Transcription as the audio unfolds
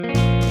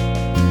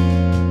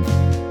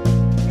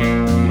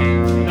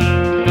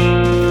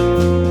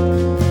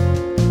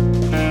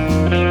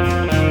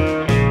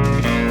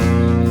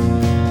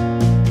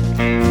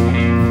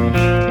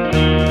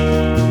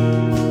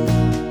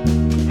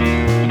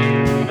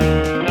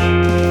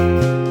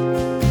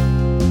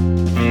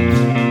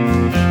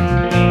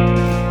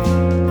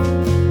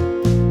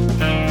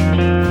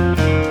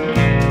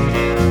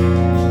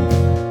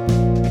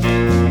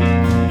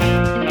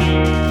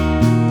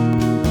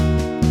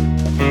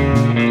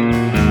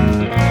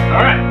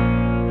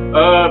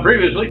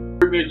Previously,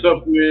 we meets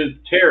up with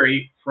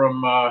Terry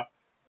from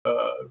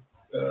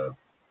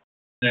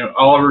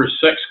Oliver's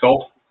sex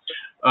cult,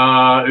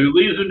 who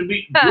leads him to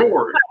meet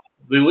George,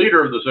 the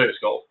leader of the sex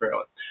cult,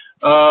 apparently,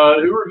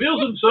 who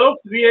reveals himself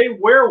to be a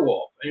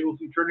werewolf, able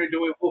to turn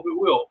into a wolf at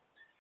will.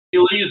 He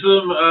leads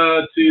them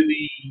to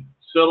the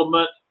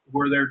settlement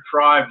where their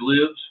tribe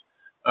lives,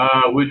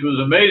 which was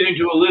amazing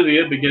to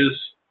Olivia because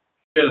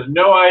you have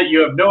no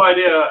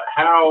idea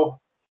how,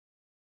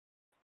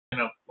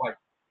 like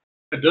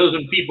a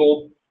dozen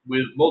people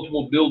with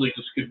multiple buildings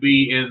could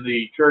be in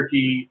the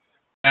Cherokee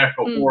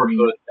National Forest,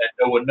 and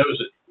no one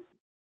knows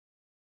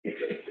it.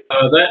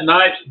 That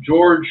night,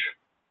 George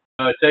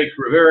takes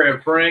Rivera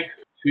and Frank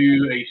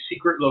to a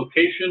secret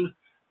location,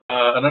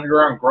 an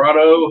underground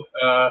grotto,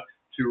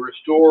 to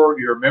restore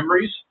your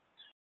memories.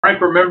 Frank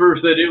remembers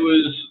that it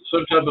was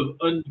some type of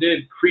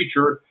undead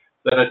creature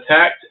that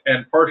attacked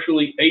and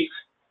partially ate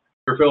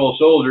their fellow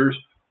soldiers,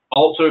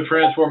 also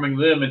transforming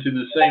them into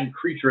the same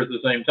creature at the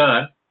same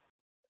time.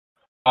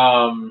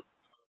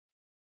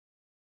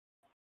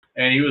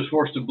 And he was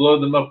forced to blow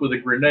them up with a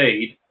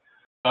grenade.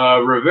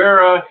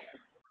 Rivera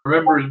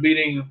remembers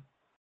meeting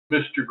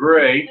Mr.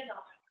 Gray,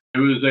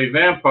 who is a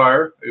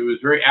vampire, who is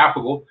very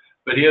affable,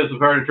 but he has the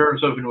power to turn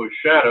himself into a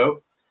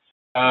shadow.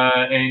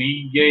 And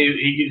he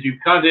gives you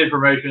contact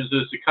information,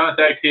 says to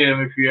contact him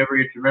if you ever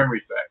get your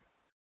memories back.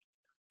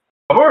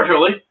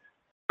 Unfortunately,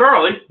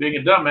 Charlie, being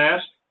a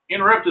dumbass,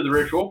 interrupted the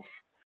ritual,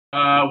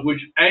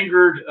 which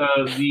angered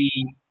the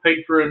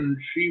patron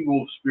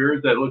she-wolf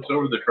spirit that looks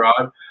over the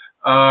tribe,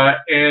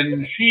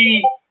 and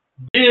she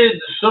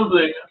did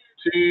something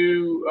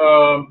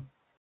to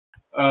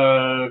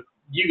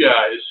you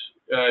guys.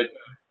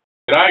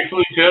 Did I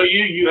actually tell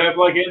you you have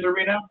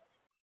lycanthropy now?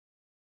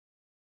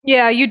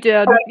 Yeah, you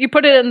did. You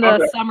put it in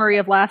the summary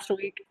of last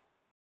week.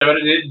 But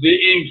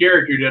in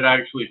character, did I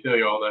actually tell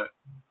you all that?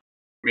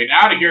 I mean,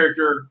 out of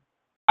character,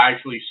 I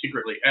actually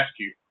secretly asked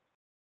you.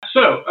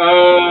 So,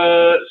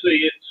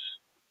 see, it's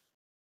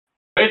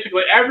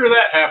basically after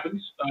that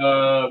happens,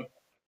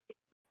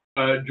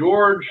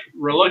 George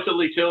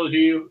reluctantly tells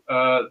you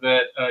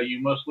that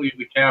you must leave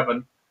the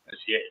cabin.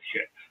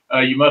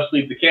 You must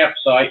leave the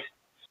campsite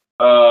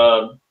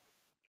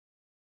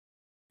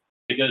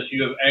because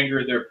you have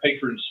angered their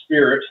patron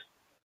spirit,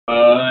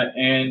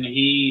 and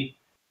he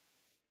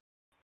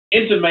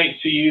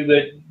intimates to you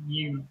that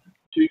you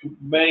two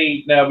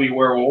may now be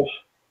werewolves.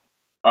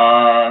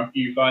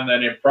 You find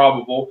that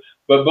improbable,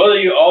 but both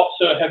of you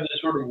also have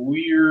this sort of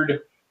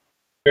weird,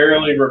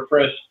 barely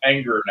repressed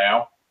anger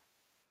now.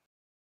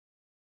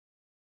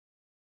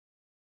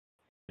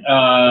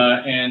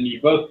 And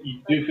you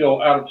do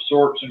feel out of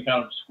sorts and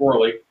kind of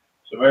squirrely.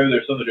 So maybe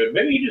there's something to it.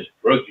 Maybe he just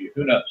broke you.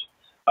 Who knows?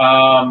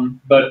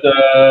 But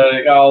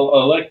I'll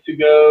elect to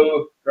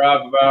go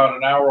drive about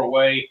an hour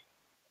away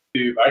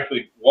to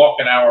actually walk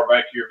an hour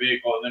back to your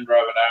vehicle and then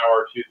drive an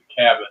hour to the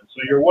cabin.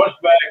 So you're once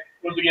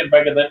again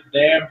back at that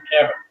damn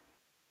cabin.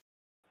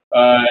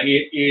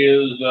 It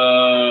is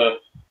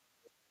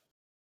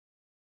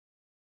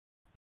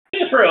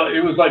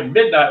it was like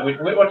midnight.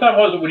 What time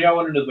was it when y'all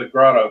went into the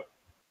grotto?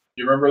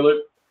 You remember,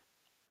 Luke?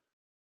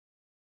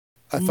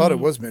 I thought it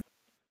was midnight.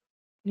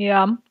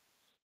 Yeah.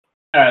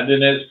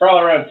 Then it's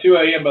probably around 2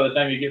 a.m. by the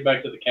time you get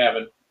back to the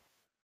cabin.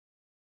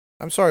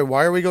 I'm sorry,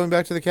 why are we going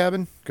back to the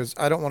cabin? Because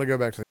I don't want to go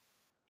back to the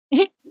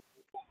Do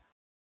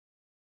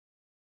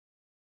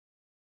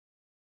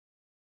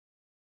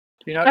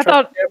you not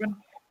trust the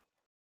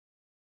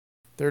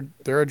cabin?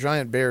 There are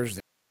giant bears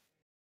there.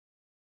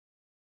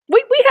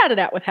 We had it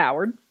out with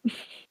Howard.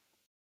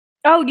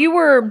 Oh,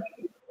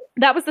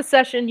 that was the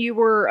session you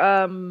were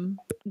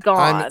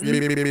gone.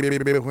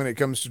 When it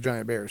comes to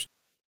giant bears.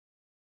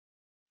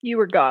 You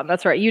were gone.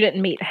 That's right. You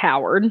didn't meet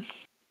Howard.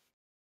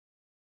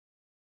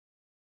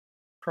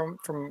 From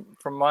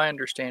my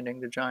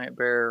understanding, the giant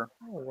bear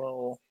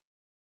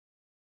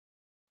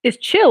is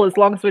chill as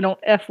long as we don't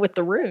F with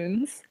the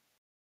runes.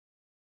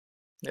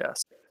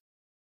 Yes.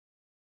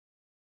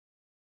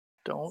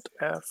 Don't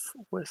F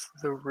with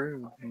the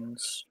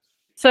runes.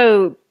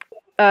 So,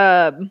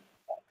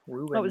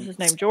 what was his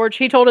name? George.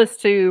 He told us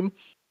to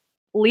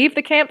leave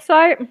the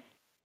campsite.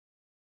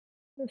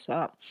 What's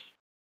up?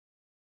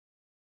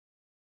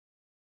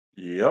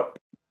 Yep.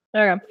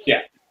 Okay.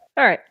 Yeah.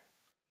 All right.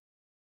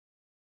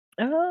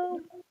 So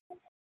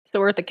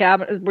we're at the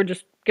cabin. We're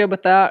just good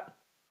with that,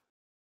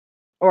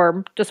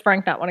 or does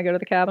Frank not want to go to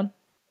the cabin?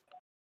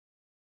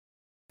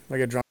 Like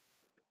a drunk.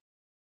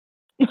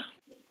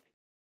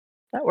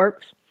 That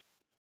works.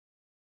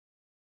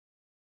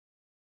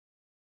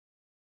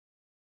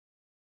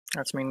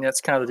 That's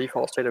kind of the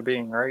default state of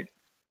being, right?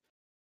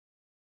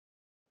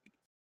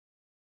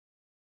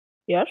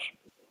 Yes.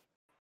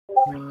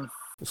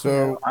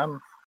 So,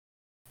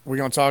 we're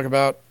going to talk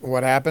about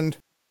what happened?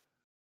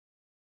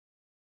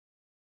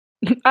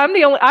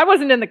 I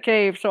wasn't in the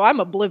cave, so I'm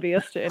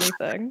oblivious to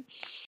anything.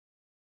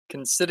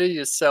 Consider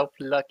yourself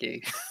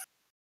lucky.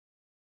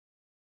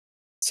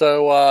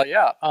 So,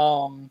 yeah.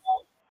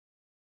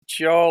 Did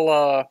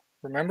y'all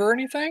remember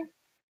anything?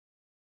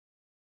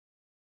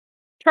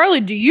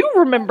 Charlie, do you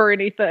remember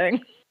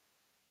anything?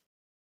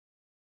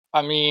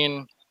 I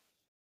mean,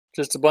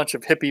 just a bunch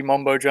of hippie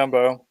mumbo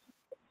jumbo,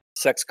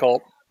 sex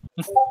cult,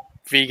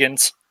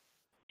 vegans.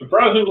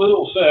 Surprisingly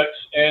little sex,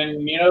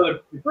 and I'm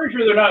pretty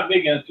sure they're not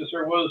vegans because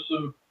there was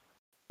some.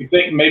 You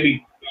think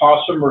maybe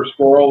possum or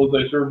squirrel that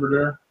they served for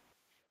dinner?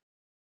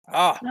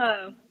 Ah,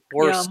 Oh,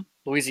 worse,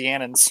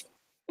 Louisianans.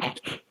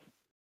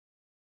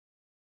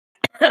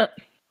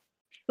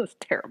 That's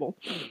terrible.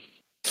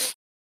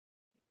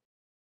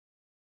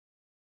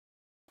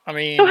 I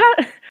mean, So how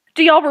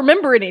do y'all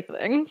remember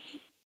anything?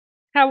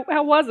 How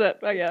was it,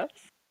 I guess?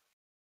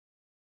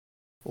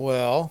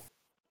 Well,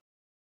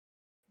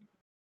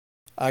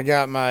 I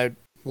got my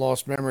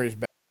lost memories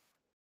back.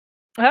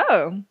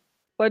 Oh.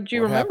 What did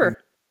you What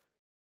remember?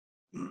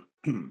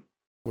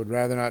 Would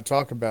rather not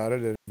talk about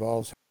it. It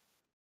involves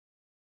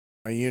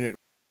my unit.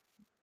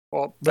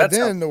 well, But that's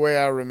then, the way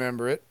I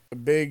remember it, a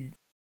big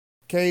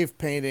cave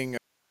painting of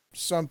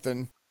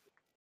something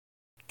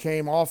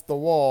came off the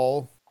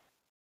wall,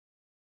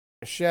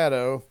 a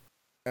shadow,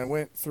 and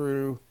went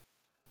through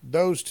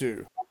those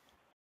two.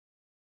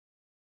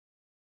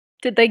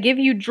 Did they give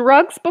you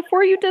drugs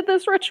before you did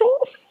this ritual?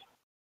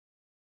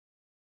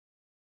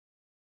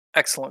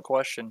 excellent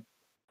question.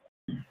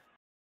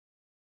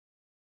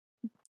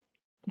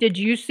 Did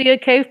you see a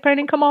cave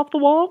painting come off the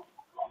wall,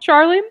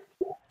 Charlie?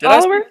 Did I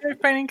see Oliver? a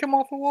cave painting come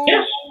off the wall?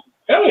 Yes.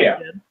 Hell yeah.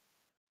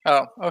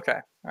 Oh, okay.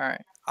 All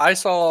right. I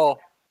saw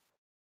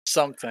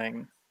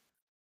something.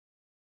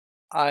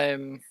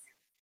 I'm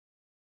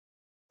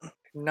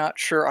not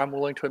sure I'm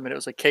willing to admit it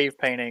was a cave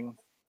painting.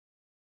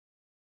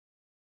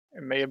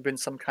 It may have been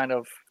some kind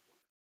of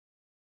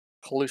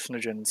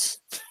hallucinogens.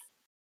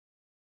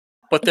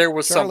 But there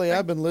was Charlie, something.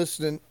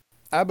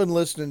 I've been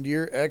listening to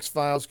your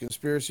X-Files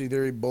conspiracy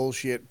theory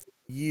bullshit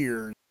for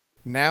years.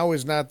 Now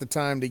is not the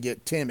time to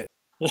get timid.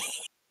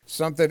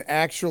 Something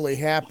actually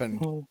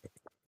happened.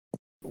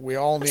 We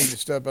all need to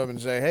step up and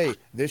say, hey,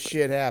 this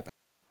shit happened.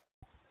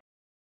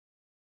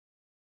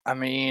 I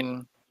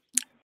mean,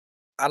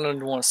 I don't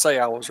even want to say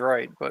I was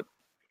right, but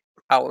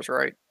I was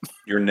right.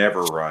 You're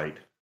never right.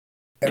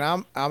 And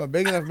I'm a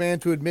big enough man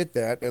to admit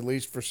that, at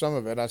least for some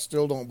of it. I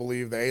still don't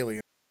believe the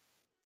alien.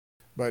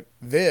 But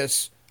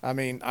this, I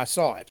mean, I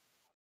saw it.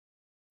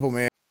 Oh,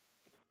 man.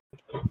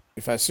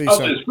 If I see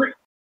something.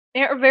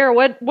 Aunt Vera,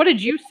 what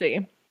did you see?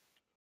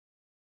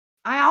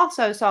 I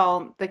also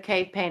saw the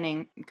cave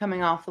painting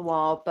coming off the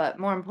wall, but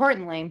more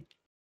importantly,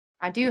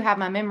 I do have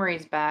my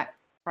memories back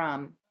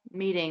from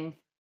meeting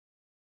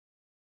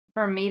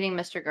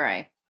Mr.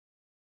 Gray.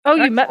 Oh,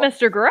 you met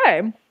Mr.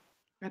 Gray.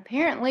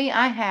 Apparently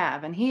I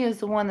have, and he is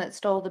the one that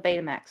stole the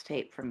Betamax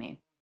tape from me.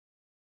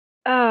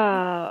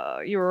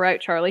 You were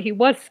right, Charlie. He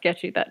was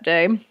sketchy that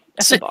day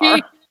at the bar.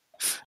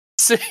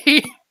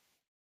 See?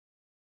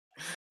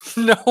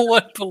 No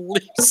one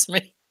believes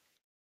me.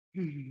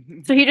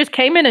 So he just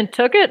came in and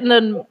took it and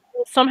then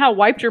somehow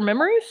wiped your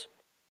memories?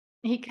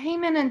 He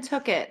came in and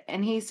took it,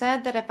 and he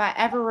said that if I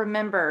ever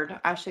remembered,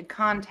 I should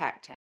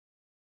contact him.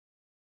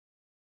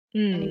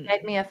 And he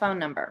gave me a phone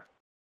number.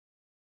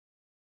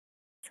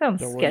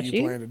 Sounds So sketchy. what do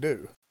you plan to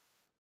do?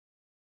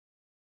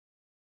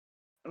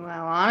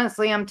 Well,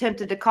 honestly, I'm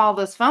tempted to call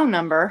this phone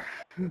number.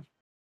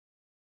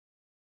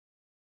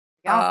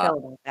 Y'all feel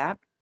about that?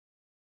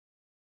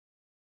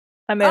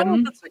 I I don't know mean,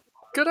 if that's a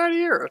good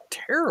idea or a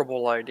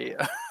terrible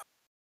idea.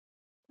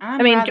 I'm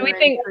do rather we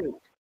think intrigued.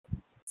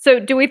 so?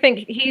 Do we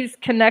think he's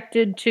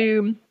connected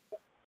to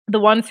the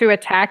ones who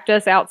attacked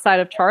us outside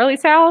of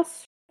Charlie's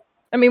house?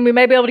 I mean, we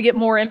may be able to get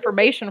more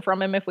information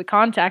from him if we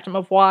contact him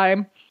of why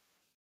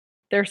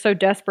they're so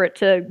desperate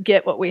to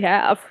get what we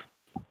have.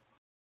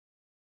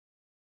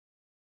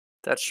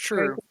 That's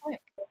true.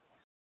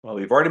 Well,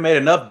 we've already made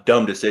enough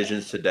dumb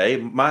decisions today.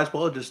 Might as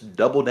well just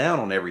double down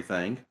on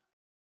everything.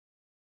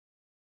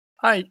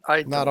 I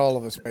Not don't all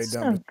think of us made this-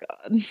 dumb. Oh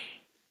God!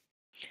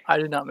 I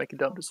did not make a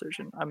dumb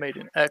decision. I made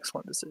an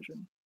excellent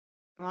decision.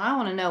 Well, I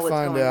want to know what's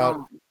Find going out.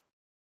 on.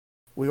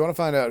 We want to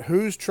find out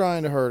who's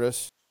trying to hurt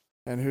us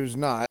and who's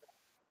not.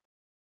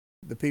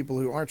 The people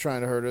who aren't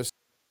trying to hurt us,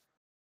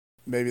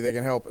 maybe they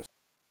can help us.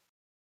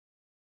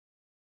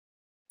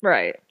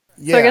 Right.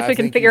 Yeah, I guess we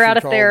can think figure you out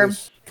should if they're.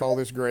 call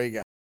this gray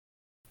guy.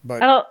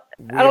 But I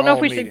don't know if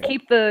all we need should him.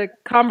 keep the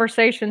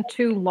conversation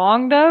too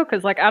long though,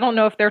 because I don't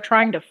know if they're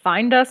trying to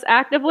find us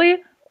actively,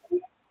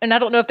 and I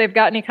don't know if they've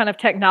got any kind of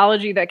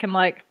technology that can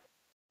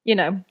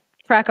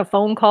track a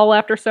phone call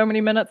after so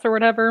many minutes or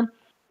whatever.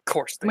 Of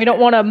course they We don't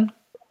do. want to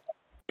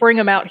bring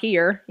them out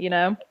here,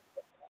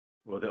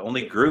 Well, the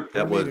only group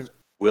that We need was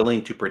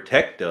willing to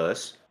protect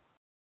us,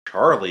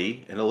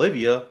 Charlie and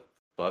Olivia,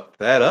 fucked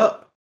that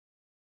up.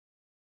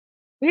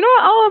 You know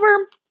what,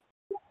 Oliver?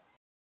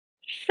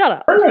 Shut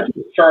up. Pretty much it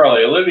was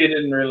Charlie. Olivia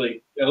didn't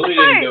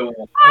go.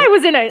 I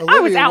was in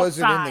Olivia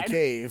wasn't in the outside.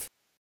 cave.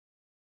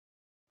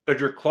 Because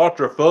your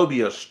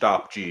claustrophobia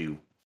stopped you.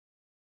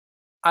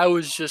 I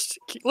was just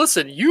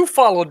listen. You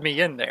followed me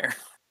in there.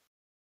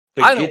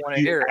 To I don't get want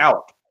to you hear it.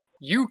 out.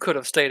 You could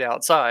have stayed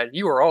outside.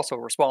 You are also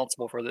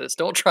responsible for this.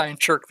 Don't try and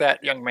shirk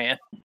that, young man.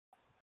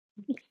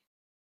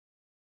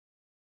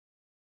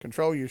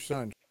 Control your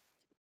son.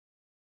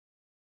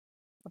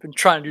 I've been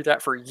trying to do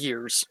that for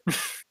years.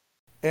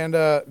 And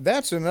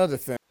that's another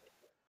thing.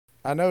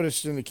 I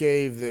noticed in the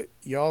cave that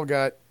y'all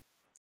got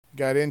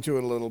into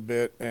it a little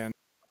bit and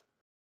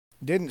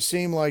didn't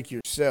seem like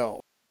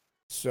yourself.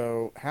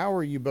 So how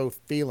are you both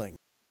feeling?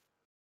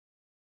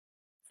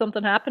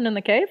 Something happened in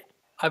the cave?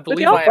 I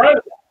believe y'all? I am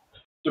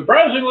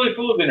Surprisingly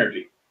full of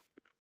energy.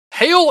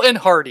 hale and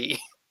hearty.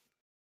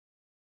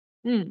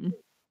 Hmm.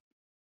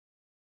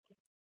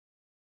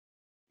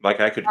 Like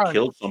I could Oh.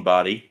 kill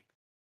somebody.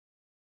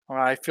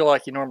 I feel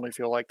like you normally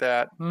feel like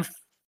that.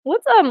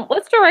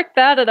 Let's direct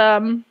that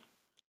at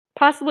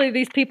possibly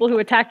these people who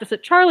attacked us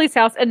at Charlie's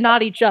house and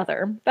not each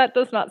other. That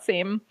does not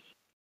seem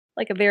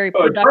like a very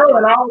productive. Charlie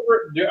and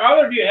Oliver, do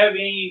either of you have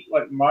any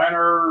like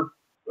minor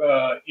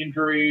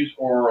injuries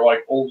or like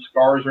old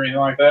scars or anything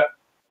like that?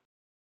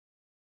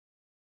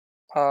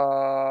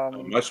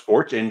 My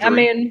sports injury. I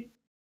mean,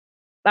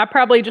 I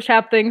probably just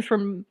have things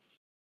from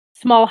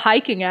small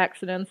hiking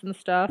accidents and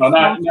stuff. No,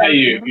 not Small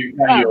you. scars.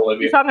 Not you,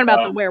 Olivia. You're talking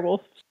about the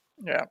werewolf.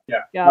 yeah.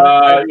 Yeah.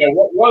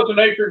 What was the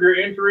nature of your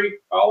injury,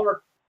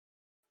 Oliver?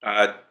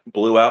 I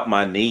blew out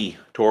my knee,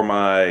 tore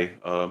my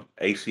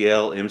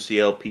ACL,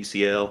 MCL,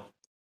 PCL.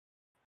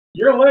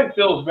 Your leg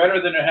feels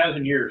better than it has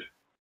in years.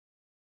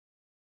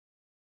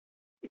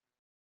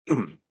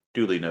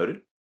 Duly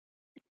noted.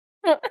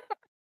 I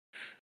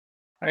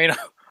mean,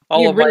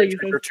 all You of my really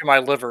injuries did. are to my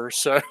liver,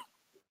 so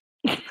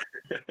I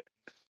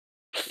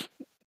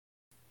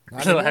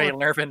Not don't have any anymore.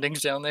 nerve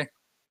endings down there.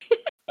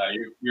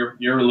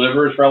 Your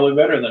liver is probably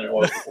better than it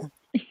was before.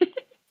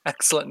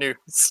 Excellent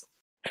news.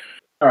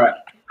 All right.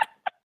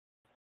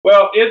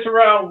 Well, it's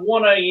around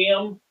 1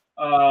 a.m.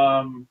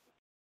 On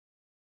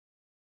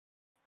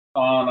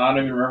I don't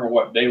even remember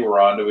what day we're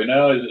on. Do we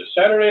know? Is it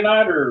Saturday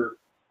night or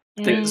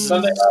I think this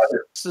Sunday is, night?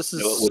 Or? this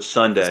is No, it was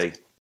Sunday. I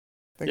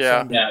think Yeah.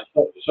 Sunday. Yeah.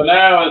 So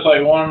now it's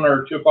like 1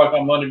 or 2 o'clock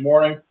on Monday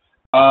morning.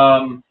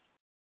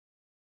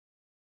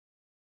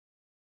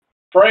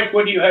 Frank,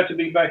 when do you have to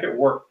be back at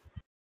work?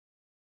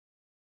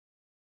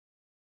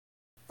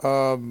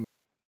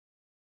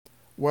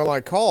 Well,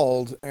 I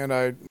called and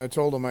I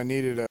told him I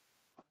needed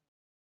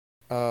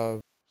a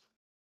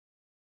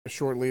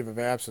short leave of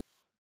absence.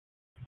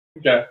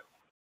 Okay.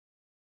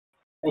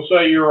 We'll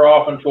say you're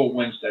off until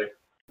Wednesday.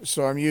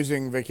 So I'm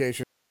using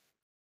vacation.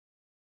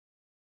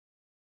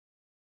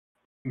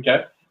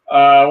 Okay.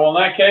 Well,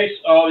 in that case,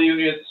 all of you,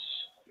 it's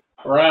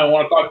around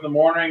 1 o'clock in the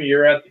morning.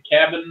 You're at the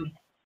cabin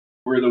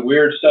where the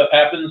weird stuff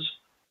happens.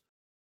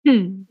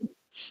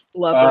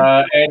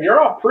 Lovely. And you're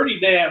all pretty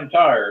damn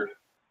tired.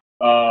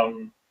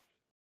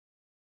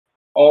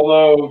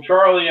 Although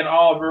Charlie and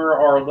Oliver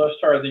are less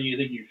tired than you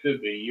think you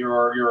should be.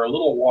 You're a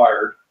little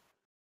wired.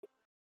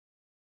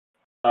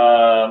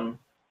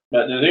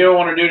 But does anyone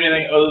want to do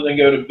anything other than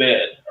go to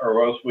bed,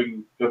 or else we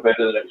can go to bed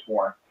the next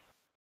morning?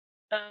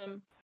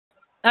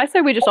 I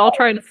say we just all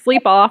try and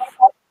sleep off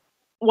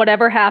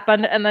whatever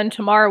happened, and then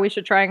tomorrow we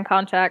should try and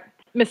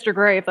contact Mr.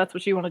 Gray if that's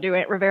what you want to do,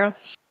 Aunt Rivera.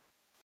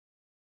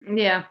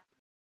 Yeah.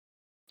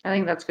 I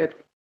think that's good.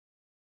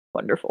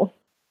 Wonderful.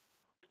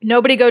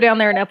 Nobody go down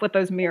there and F with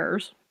those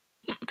mirrors.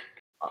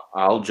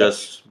 I'll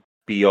just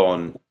be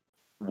on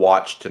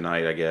watch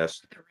tonight, I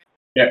guess.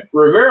 Yeah,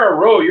 Rivera,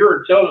 roll your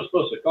intelligence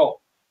plus a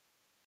call.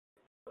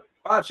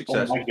 5 Oh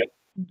successes. my God.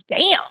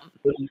 Damn.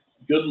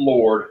 Good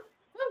Lord.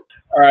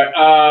 All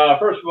right.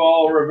 First of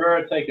all,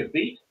 Rivera, take a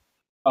beat.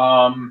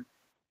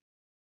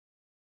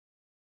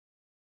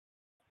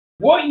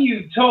 What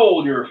you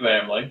told your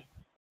family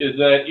is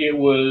that it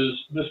was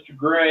Mr.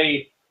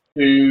 Gray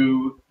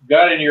who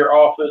got into your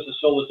office and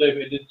sold the tape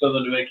and did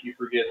something to make you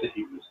forget that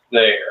he was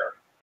there.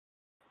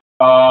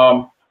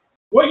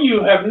 What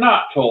you have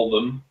not told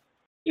them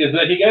is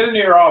that he got into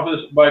your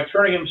office by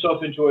turning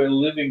himself into a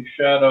living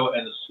shadow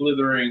and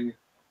slithering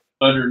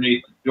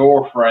underneath the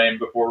door frame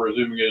before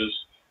resuming his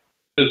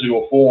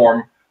physical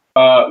form,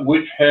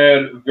 which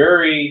had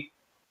very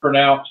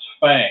pronounced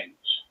fangs.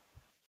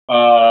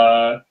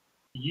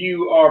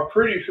 You are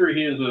pretty sure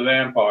he is a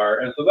vampire,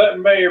 and so that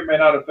may or may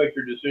not affect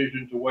your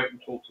decision to wait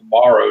until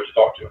tomorrow to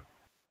talk to him.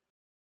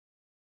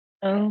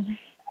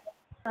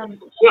 So,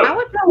 I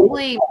would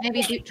probably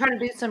maybe try to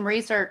do some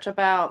research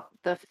about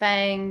the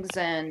fangs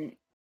and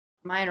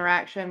my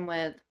interaction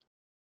with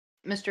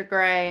Mr.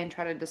 Gray and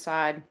try to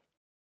decide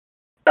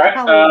all right,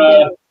 how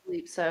long to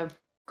sleep so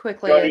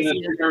quickly do I as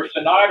need this research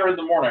tonight or in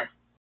the morning?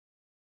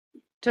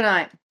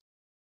 tonight.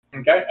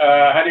 Okay.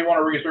 How do you want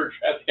to research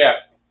at the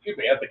cabin? Excuse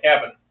me, at the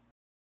cabin.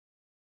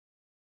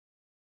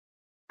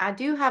 I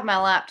do have my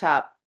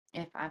laptop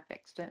if I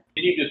fixed it.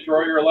 Did you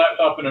destroy your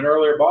laptop in an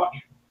earlier botch?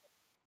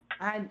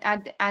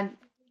 I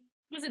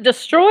Was it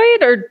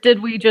destroyed, or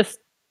did we just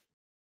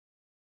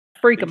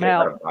freak Think him I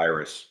got out? a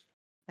virus.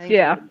 think it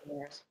Yeah. was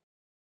theirs.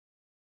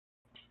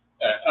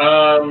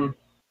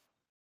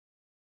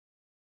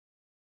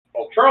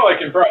 Well, Charlie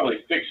can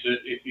probably fix it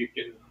if you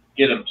can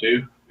get him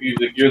to.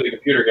 You're the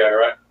computer guy,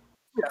 right?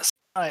 Yes,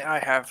 I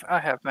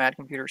have mad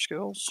computer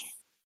skills.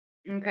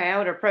 Okay, I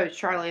would approach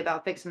Charlie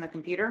about fixing the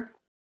computer.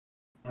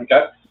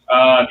 Okay.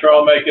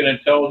 Charlie, make an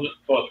intelligence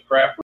plus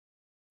craft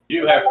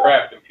You have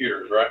craft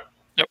computers, right?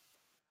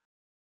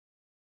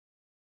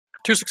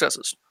 2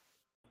 successes.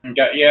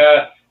 Okay,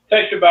 yeah.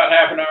 Takes you about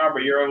half an hour,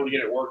 but you're able to get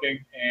it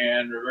working,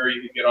 and Rivera,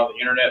 you can get on the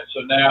internet.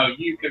 So now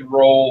you can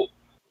roll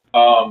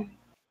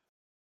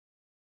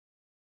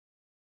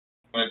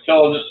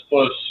intelligence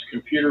plus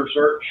computer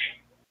search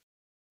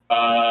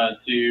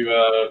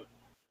to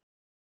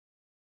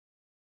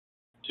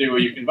see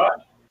what you can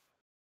find.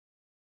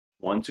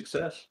 1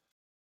 success.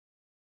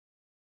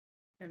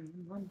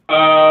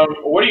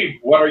 What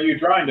are you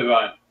trying to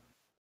find?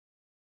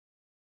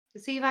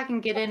 To see if I can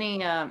get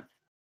any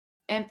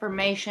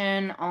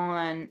information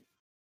on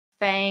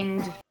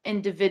fanged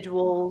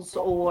individuals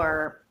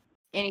or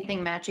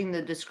anything matching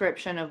the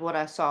description of what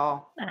I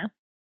saw.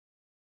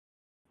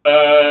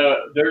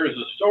 There is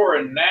a store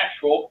in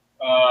Nashville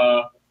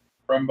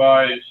run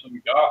by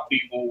some goth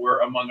people where,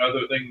 among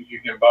other things, you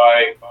can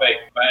buy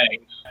fake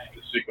fangs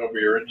to stick over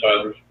your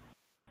insiders.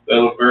 They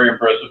look very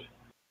impressive.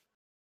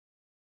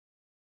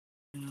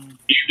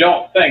 You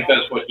don't think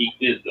that's what he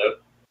did, though?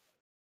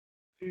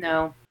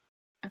 No,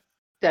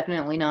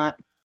 definitely not.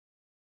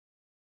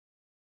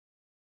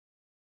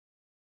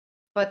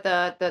 But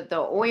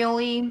the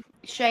oily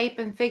shape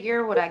and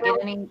figure, would I get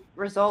any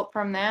result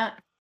from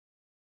that?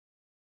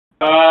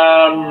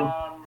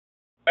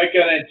 Make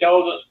an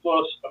intelligence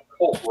plus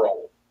occult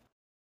roll.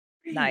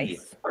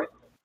 Nice.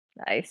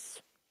 Nice.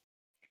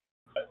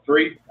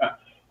 3.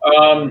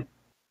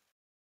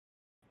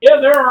 Yeah,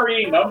 there are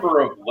a number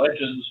of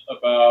legends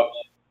about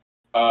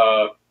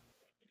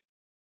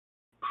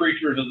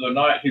creatures of the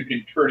night who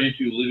can turn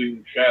into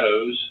living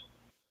shadows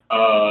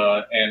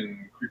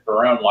and creep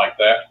around like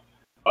that.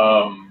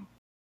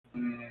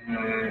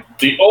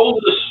 The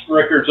oldest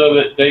records of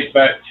it date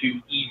back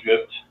to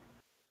Egypt.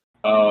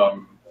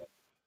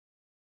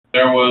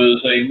 There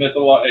was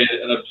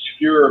an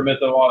obscure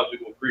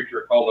mythological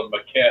creature called a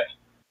maquette,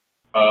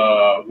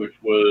 which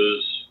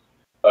was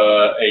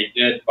a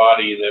dead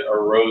body that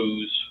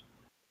arose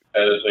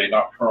as a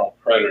nocturnal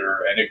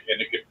predator, and it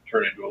could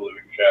turn into a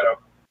living shadow.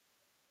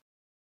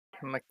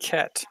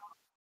 Maquette.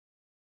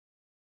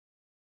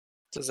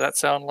 Does that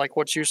sound like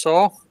what you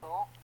saw?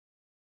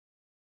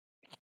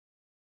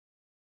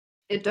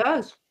 It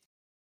does.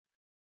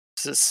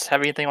 Does this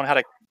have anything on how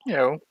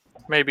to,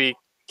 maybe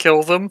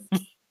kill them?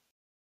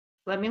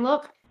 Let me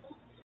look.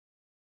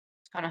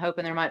 Kind of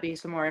hoping there might be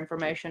some more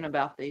information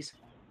about these.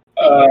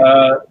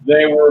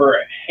 They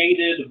were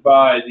hated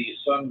by the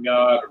sun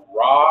god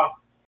Ra,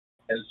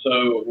 and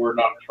so were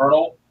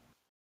nocturnal.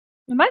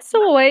 Am I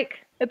still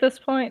awake at this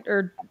point,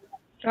 or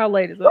how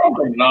late is it?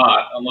 Probably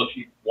not, unless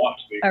you want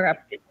to be.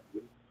 Okay.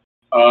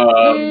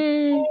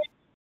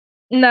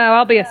 No,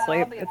 I'll be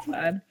asleep. It's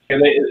fine.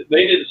 And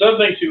they did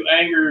something to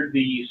anger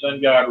the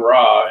sun god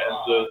Ra, and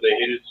so they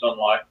hated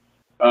sunlight.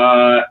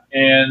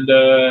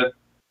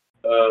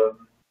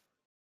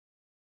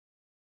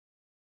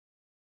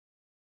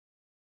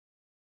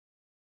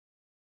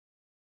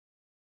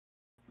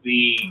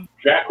 The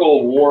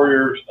jackal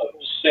warriors of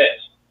Set,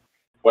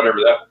 whatever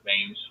that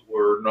means,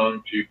 were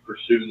known to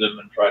pursue them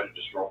and try to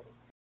destroy them.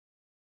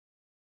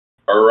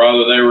 Or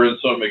rather, they were in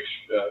some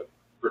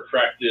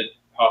protracted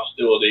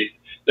hostility.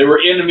 They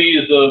were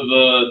enemies of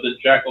the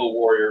jackal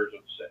warriors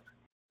of Set.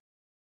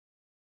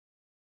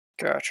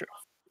 Gotcha.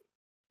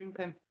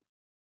 Okay.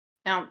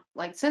 Now,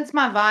 since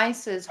my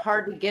vice is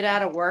hard to get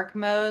out of work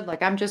mode,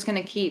 I'm just going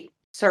to keep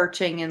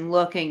searching and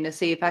looking to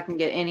see if I can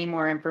get any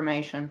more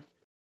information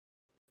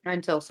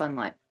until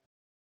sunlight.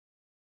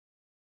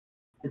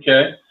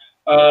 Okay.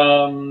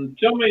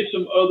 Tell me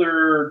some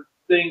other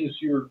things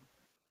are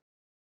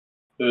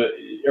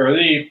there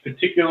any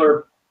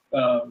particular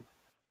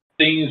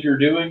things you're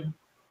doing?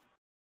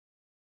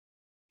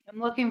 I'm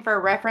looking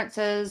for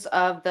references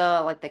of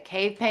the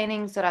cave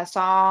paintings that I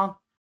saw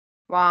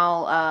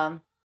while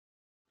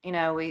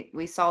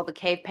we saw the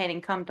cave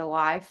painting come to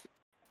life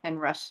and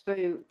rush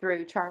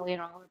through Charlie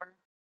and Oliver,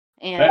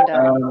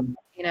 and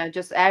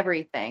just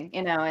everything,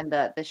 and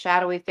the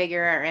shadowy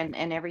figure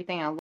and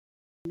everything. I looked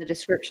in the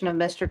description of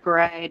Mr.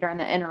 Gray during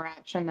the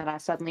interaction that I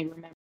suddenly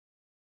remembered.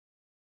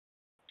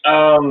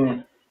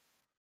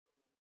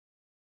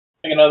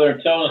 Make another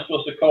intelligence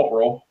plus occult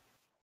roll.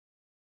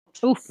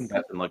 Oof.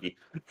 That's unlucky.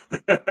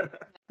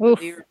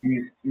 Oof.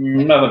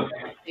 Nothing.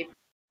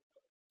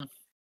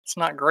 It's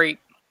not great.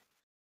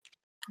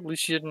 At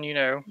least you didn't,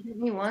 Give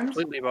me ones.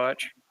 completely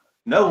botch.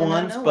 No Yeah,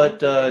 ones, no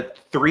but ones.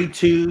 3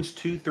 2s,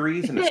 2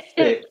 3s, and a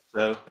 6.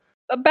 So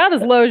About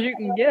as low as you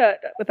can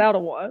get without a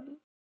 1.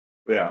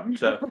 yeah.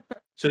 So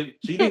you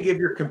didn't give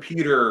your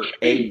computer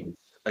A's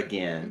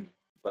again,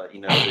 but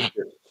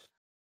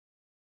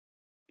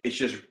it's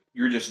just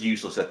you're just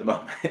useless at the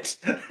moment.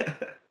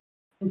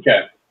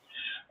 Okay.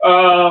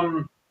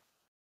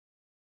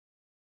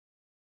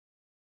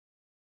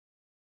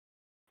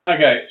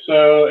 Okay,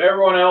 so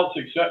everyone else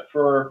except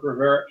for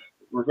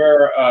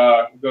Rivera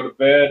go to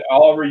bed.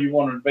 Oliver, you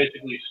want to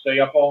basically stay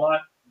up all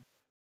night?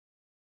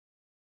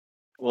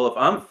 Well, if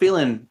I'm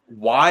feeling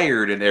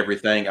wired and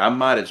everything, I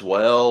might as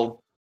well.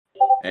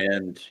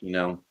 And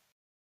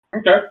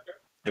Okay.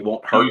 It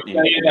won't Do hurt you stay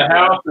in the anything.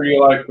 house, or you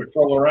like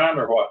patrol around,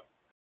 or what?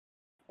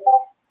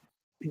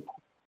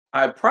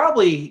 I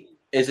probably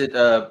is it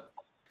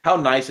how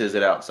nice is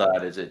it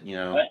outside? Is it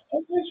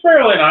It's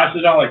fairly nice.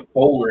 It's not like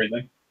cold or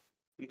anything.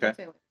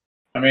 okay?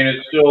 I mean,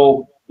 it's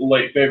still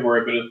late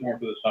February, but it's more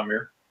for this time of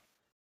year.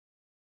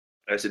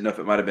 I just didn't know if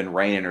it might have been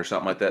raining or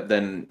something like that.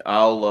 Then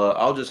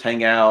I'll just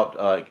hang out.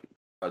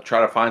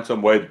 Try to find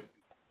some way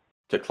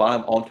to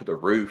climb onto the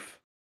roof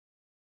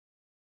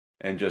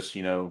and just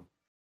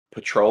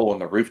patrol on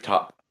the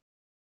rooftop.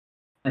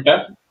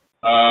 Okay.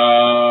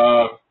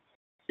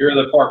 You're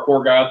the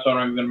parkour guy, so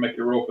I'm not going to make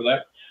you roll for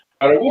that.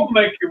 I will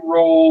make you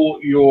roll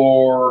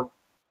your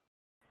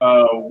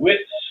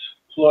wits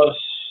plus.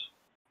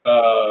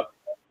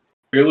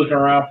 You're looking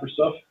around for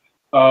stuff.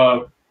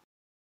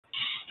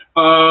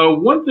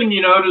 One thing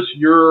you notice,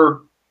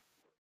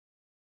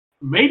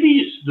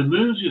 the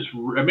moon's just.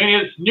 I mean,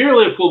 it's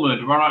nearly a full moon.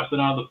 Tomorrow night's the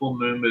night of the full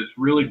moon. It's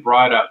really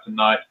bright out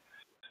tonight.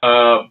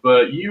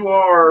 But you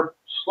are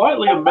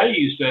slightly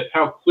amazed at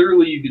how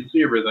clearly you can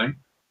see everything.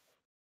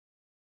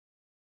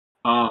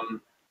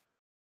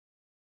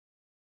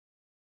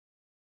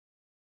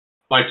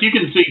 Like you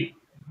can see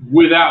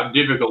without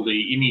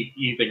difficulty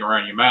anything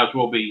around you. Might as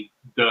well be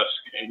dusk,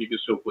 and you can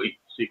still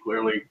see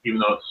clearly, even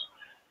though it's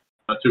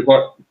not 2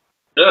 o'clock.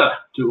 2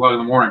 o'clock in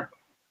the morning.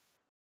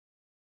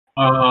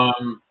 I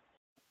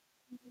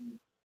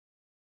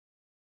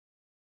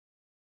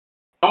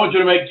want you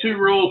to make 2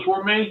 rolls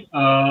for me.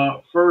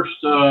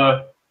 First,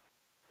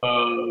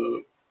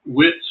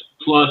 wits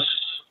plus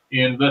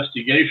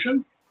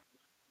investigation,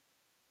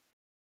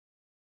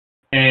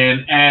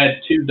 and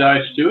add 2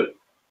 dice to it.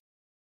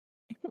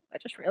 I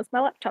just realized my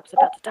laptop's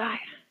about to die.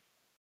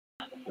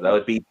 That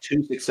would be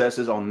 2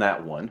 successes on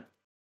that one.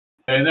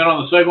 And then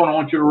on the second one, I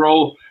want you to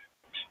roll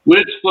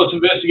wits plus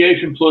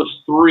investigation plus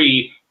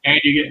 3, and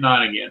you get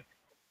 9 again.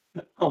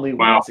 Only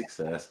Wow. 1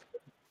 success.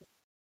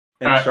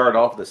 And start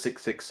off the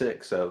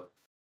 666. So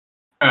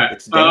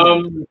it's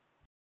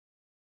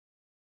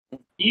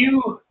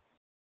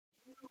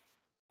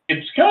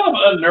it's kind of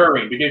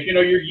unnerving because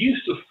you're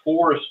used to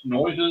forest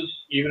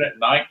noises even at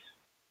night,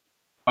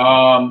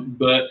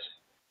 but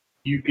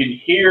you can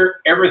hear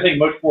everything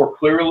much more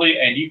clearly,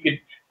 and you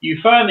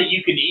find that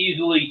you can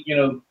easily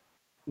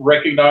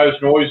recognize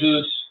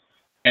noises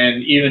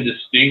and even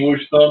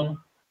distinguish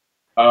them,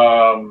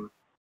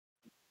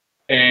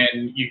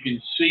 and you can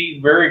see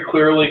very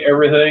clearly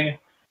everything.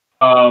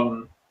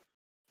 And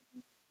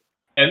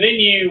then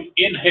you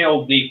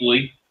inhale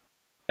deeply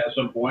at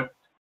some point,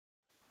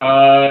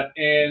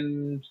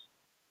 and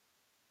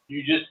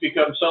you just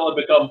suddenly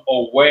become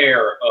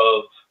aware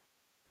of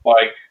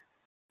like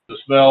the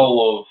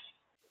smell of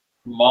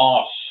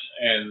moss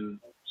and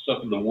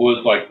stuff in the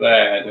woods like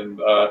that, and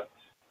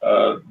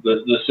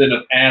the scent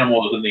of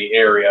animals in the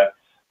area,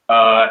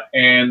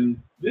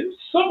 and then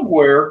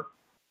somewhere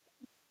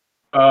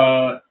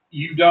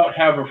you don't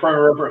have a frame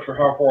of reference for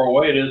how far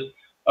away it is,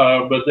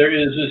 but there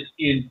is this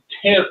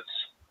intense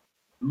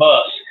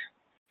musk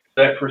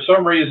that for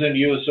some reason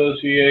you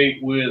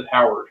associate with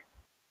Howard.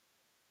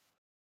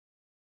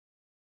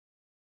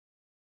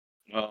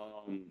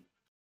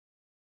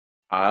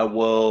 I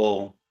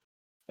will,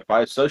 if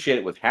I associate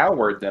it with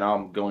Howard, then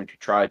I'm going to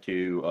try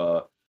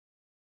to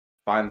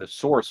find the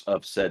source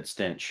of said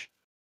stench.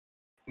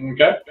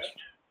 Okay.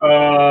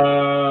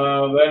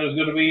 That is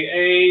going to be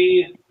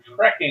a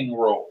tracking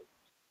roll.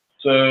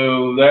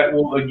 So that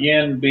will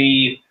again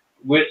be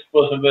wits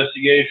plus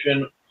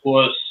investigation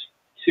plus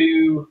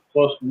 2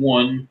 plus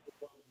 1,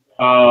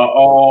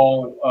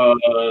 all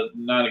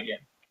 9 again.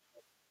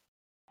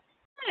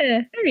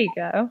 There you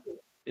go.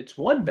 It's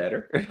 1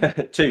 better.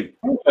 2.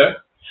 Okay.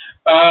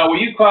 Well,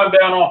 you climb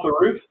down off the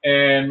roof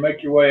and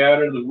make your way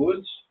out of the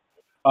woods,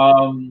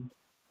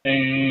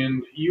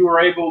 and you are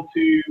able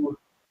to.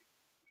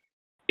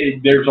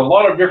 There's a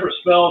lot of different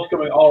smells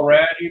coming all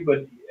around you,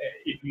 but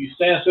if you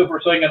stand still for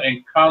a second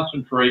and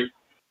concentrate,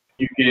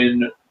 you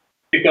can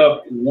pick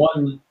up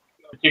one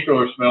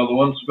particular smell, the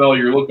one smell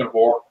you're looking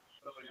for,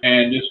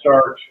 and just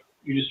start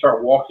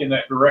walking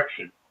that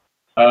direction.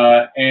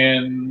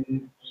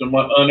 And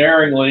somewhat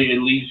unerringly, it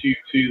leads you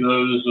to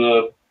those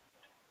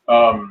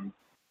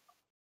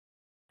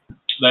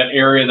that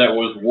area that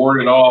was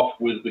warded off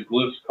with the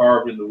glyphs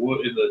carved in the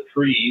wood in the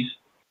trees,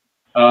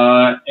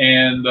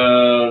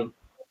 and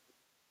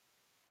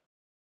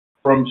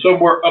from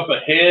somewhere up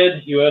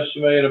ahead, you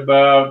estimate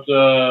about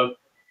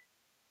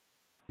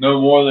no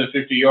more than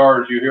 50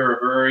 yards, you hear a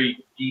very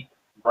deep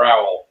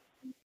growl.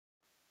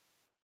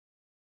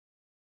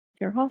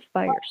 You're off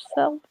by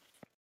yourself.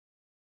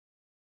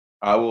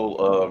 I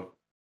will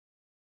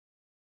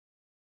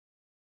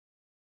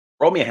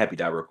roll me a happy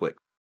die real quick.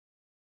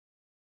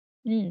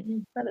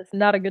 That is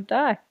not a good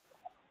die.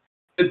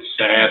 It's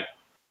sad.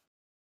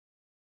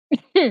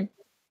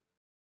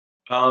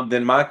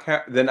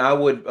 Then I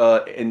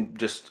would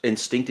just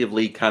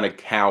instinctively kind of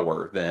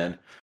cower. Then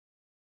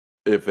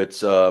if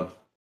it's if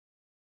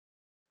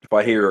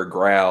I hear a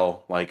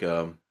growl, like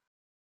I'll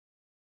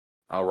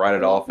write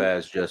it off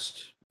as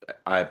just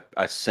I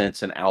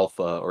sense an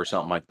alpha or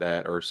something like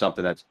that, or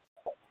something that's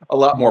a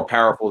lot more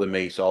powerful than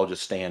me. So I'll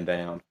just stand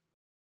down.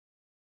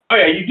 Oh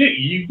yeah,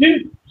 you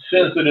do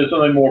sense that it's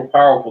something more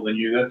powerful than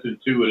you. That's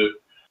intuitive.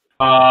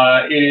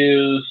 It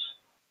is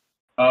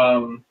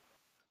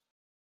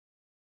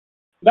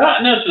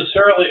not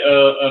necessarily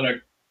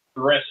an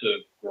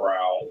aggressive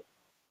growl.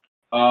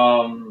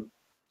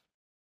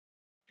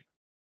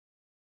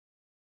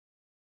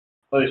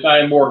 But it's not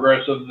any more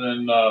aggressive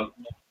than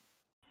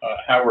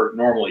Howard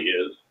normally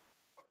is.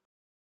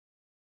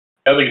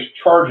 I think it's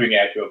charging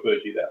at you. I'll put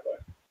it to you that way.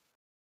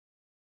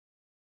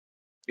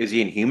 Is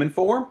he in human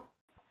form?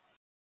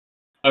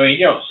 I mean,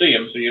 you don't see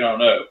him, so you don't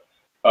know.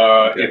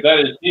 Okay. If that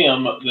is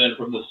him, then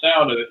from the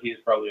sound of it, he's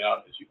probably not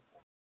in his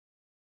uniform.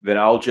 Then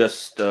I'll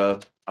just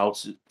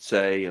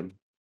say,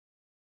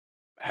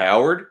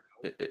 Howard,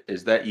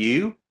 is that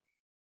you?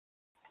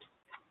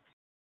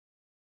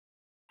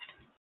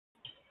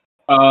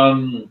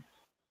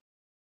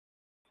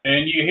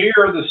 And you hear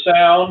the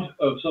sound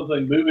of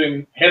something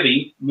moving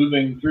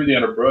through the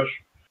underbrush.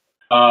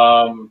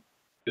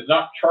 It's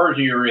not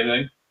charging or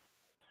anything,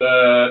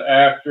 but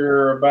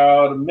after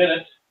about a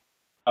minute,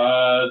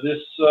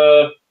 this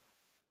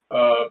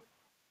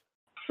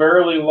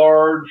fairly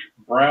large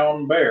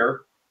brown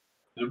bear.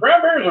 Is it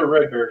brown bears or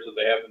red bears that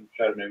they have in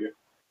Chattanooga?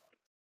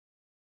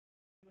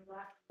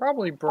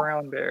 Probably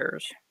brown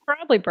bears.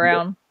 Probably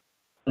brown.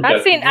 Okay.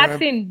 I've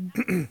seen.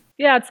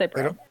 Yeah, I'd say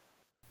brown.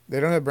 They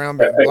don't have brown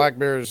bears. Black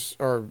bears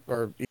are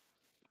Hey,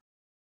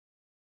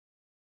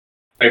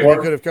 they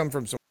could have come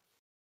from some.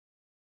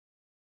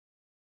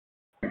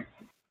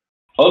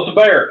 Well, it's a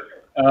bear.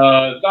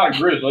 It's not a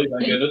grizzly,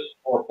 thank goodness,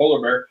 or a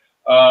polar bear,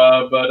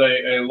 but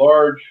a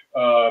large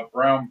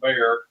brown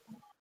bear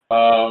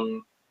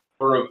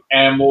sort of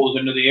ambles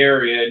into the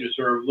area and just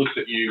sort of looks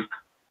at you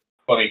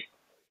funny.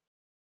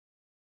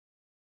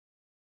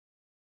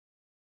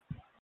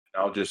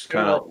 I'll just If it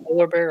kind were a of.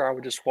 polar bear, I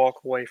would just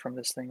walk away from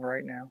this thing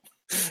right now.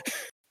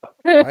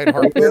 I'd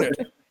harpoon it.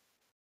 I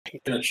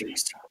hate that shit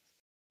stuff.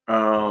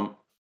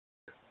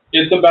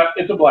 It's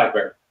a black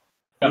bear.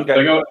 Okay.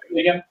 So go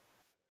again.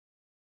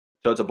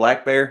 So it's a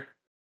black bear?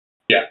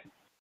 Yeah.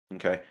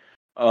 Okay.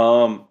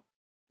 And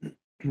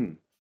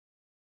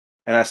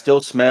I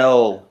still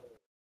smell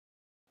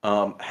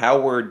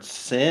Howard's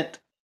scent.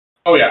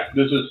 Oh yeah,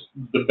 this is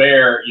the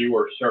bear you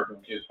were certain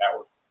is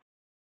Howard.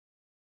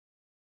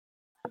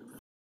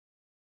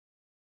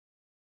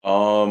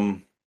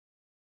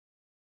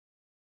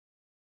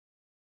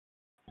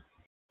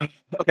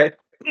 Okay.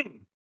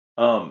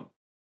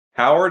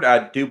 Howard,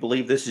 I do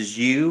believe this is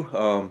you.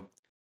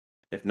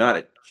 If not,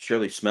 it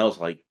surely smells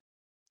like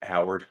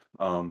Howard.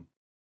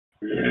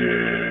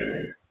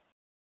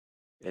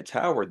 It's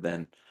Howard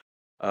then.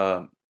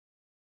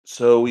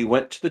 So we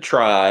went to the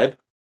tribe.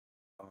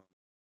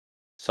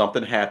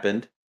 Something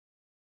happened.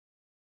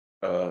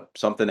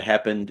 Something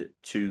happened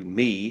to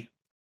me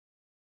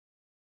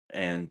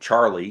and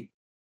Charlie.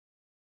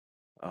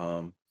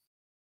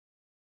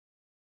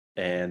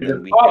 And If then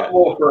it's we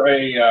possible for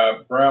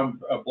a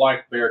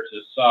black bear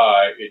to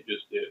sigh, it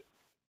just did.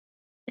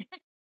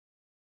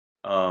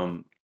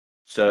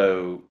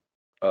 So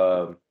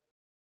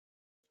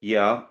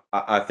yeah,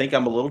 I think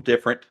I'm a little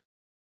different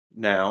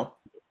now.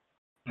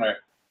 All right.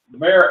 The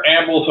bear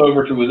ambles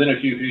over to within a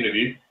few feet of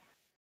you,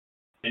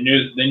 and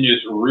then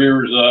just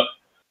rears up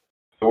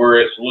to where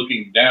it's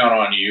looking down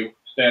on you,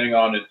 standing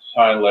on its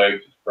hind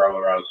legs. It's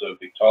probably around 7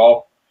 feet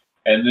tall,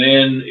 and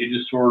then it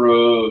just sort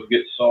of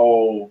gets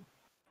all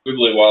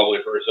wibbly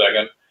wobbly for a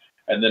second,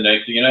 and then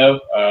next thing you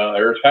know,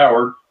 there's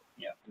Howard,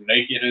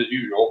 naked as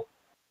usual.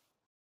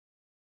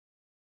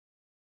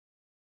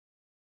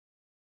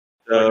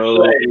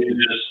 So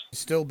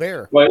Still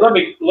bear. Wait, let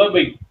me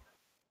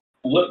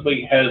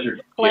hazard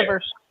a Clever.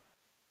 guess.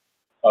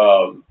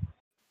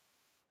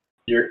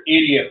 Your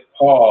idiot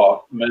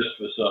paw messed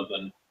with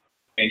something,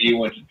 and you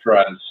went to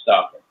try and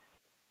stop him.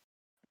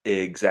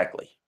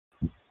 exactly.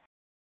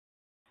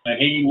 And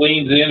he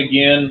leans in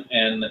again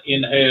and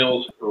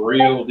inhales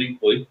real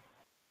deeply.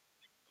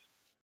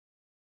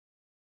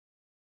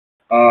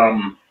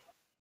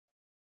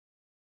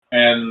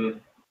 And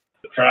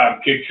the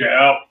tribe kicks you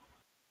out.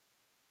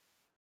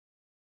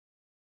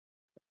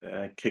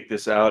 Kick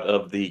this out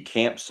of the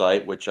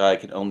campsite, which I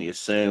can only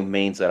assume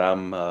means that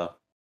I'm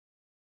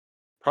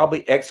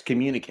probably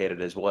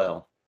excommunicated as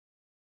well.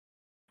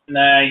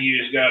 Nah, you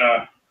just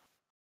gotta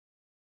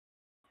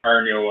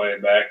earn your way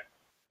back.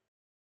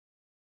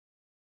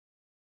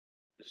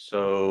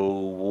 So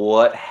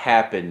what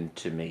happened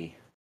to me?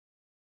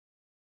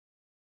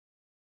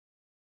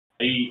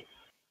 He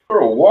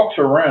sort of walks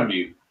around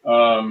you,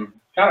 kind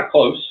of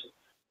close,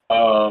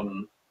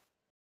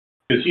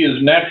 because he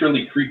is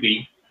naturally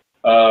creepy.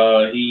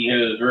 He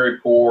has a very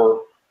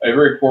poor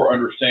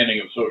understanding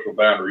of social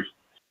boundaries.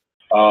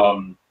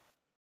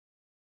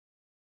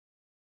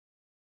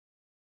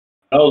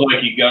 Smells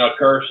like you got a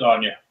curse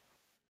on you.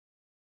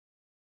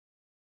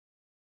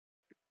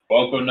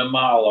 Welcome to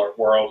my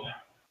world.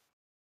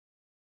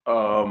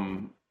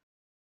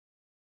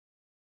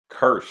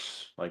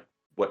 Curse? Like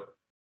what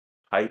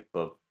type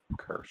of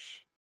curse?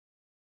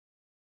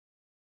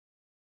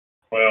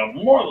 Well,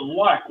 more than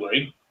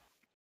likely,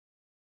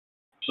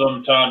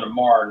 sometime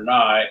tomorrow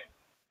night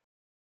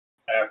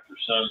after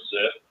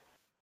sunset,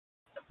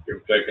 give or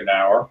take an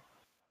hour,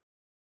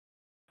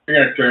 you're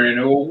going to turn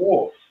into a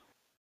wolf.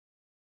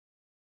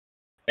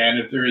 And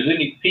if there's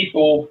any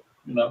people,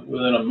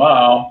 within a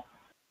mile,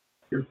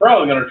 you're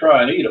probably going to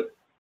try and eat them.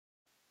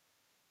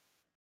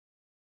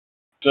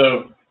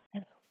 So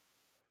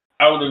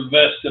I would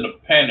invest in a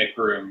panic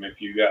room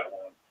if you got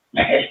one.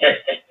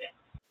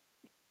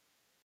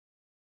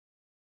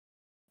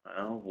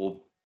 Well,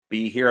 we'll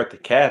be here at the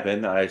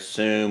cabin. I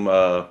assume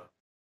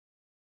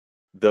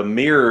the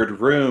mirrored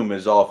room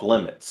is off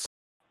limits.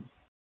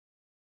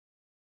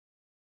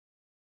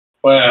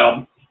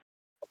 Well,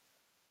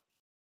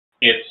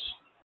 it's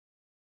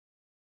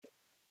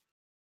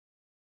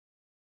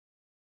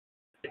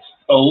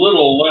a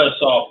little less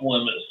off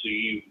limits to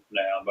you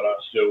now, but I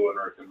still would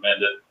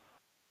recommend it.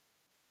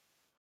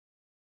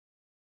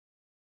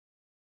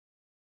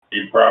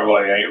 You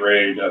probably ain't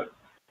ready to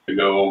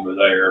go over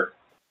there.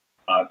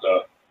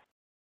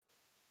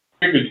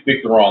 You could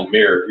pick the wrong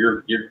mirror.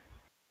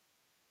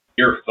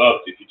 You're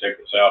fucked if you take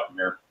the south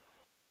mirror.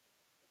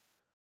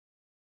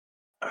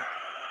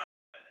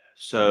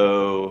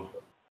 So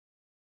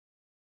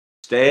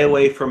stay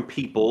away from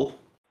people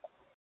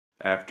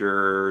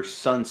after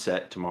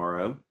sunset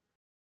tomorrow.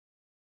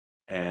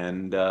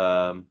 And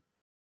will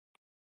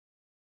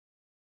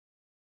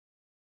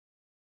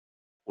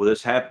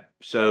this happen?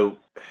 So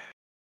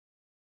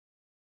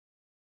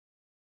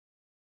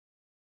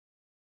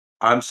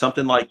I'm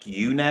something like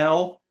you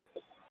now,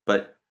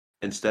 but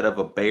instead of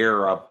a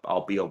bear,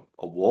 I'll be a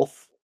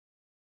wolf.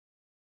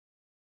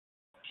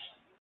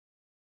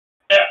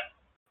 Yeah,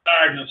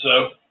 I reckon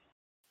so.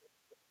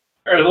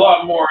 There's a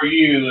lot more of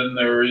you than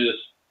there is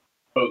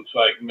folks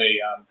like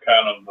me. I'm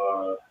kind of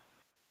a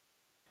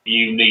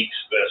unique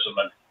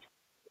specimen,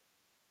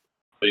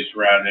 at least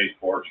around these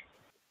parts.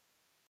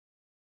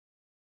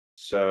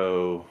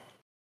 So,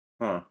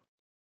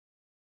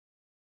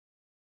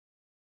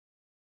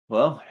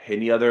 Well,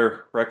 any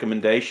other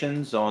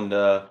recommendations on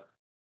to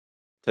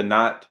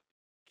not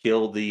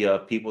kill the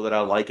people that I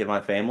like in my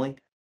family?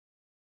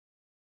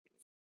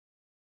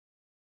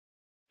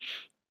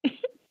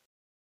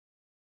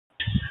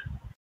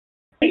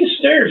 He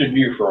stares at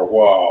you for a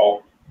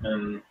while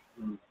and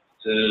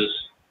says,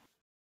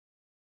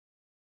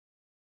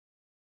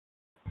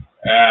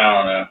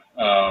 I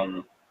don't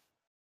know,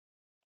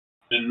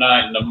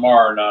 tonight and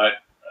tomorrow night,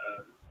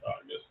 I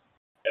guess,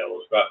 it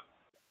was about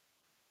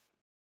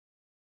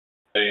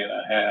a day and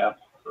a half,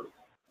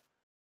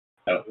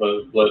 or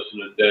less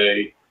than a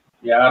day.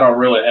 Yeah, I don't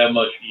really have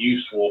much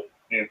useful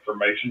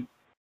information.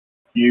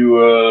 You,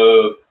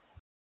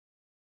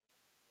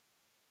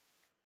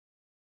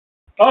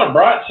 on the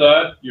bright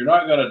side, you're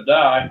not going to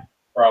die,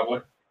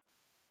 probably.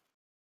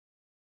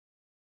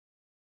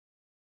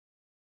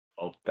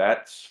 Oh,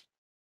 that's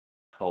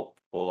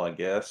helpful, I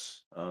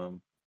guess.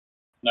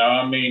 No,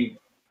 I mean,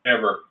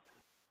 ever.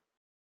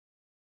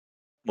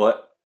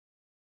 What?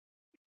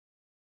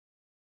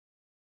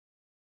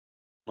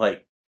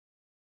 Like,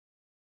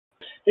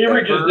 he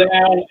reaches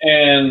down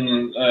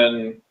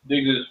and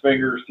digs his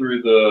fingers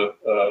through the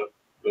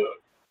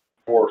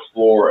forest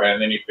floor,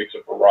 and then he picks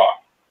up a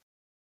rock.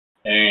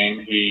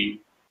 And he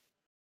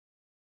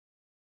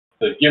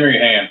says, "Give me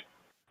your hand.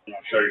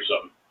 I'll show you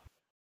something."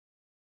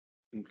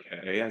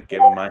 Okay, I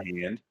give him my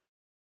hand.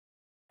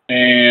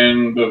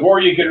 And before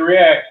you can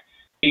react,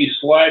 he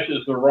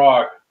slashes the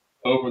rock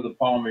over the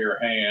palm of your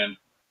hand,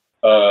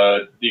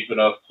 deep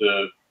enough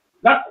to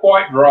not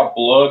quite drop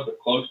blood, but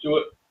close to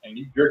it. And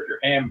you jerk your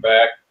hand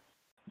back,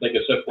 take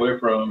a step away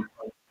from him,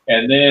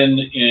 and then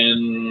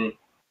in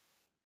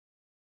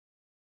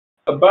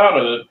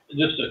about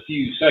just a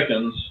few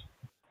seconds,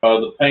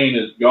 the pain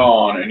is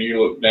gone, and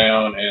you look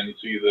down and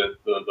see that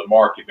the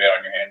mark you made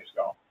on your hand is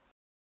gone.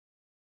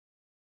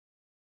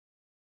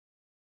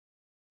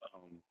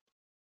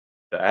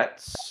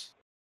 That's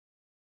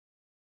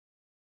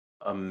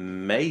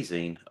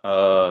amazing.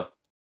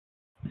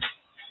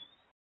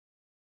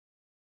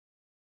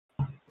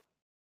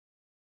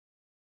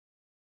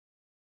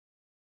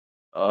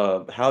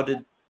 How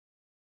did?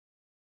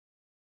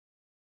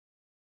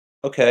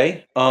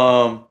 Okay.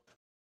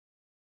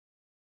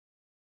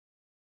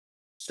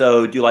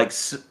 So do you like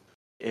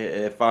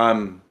if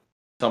I'm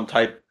some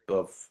type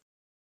of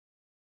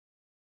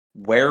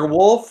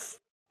werewolf?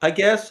 I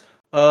guess.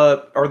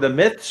 Are the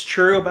myths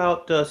true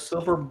about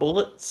silver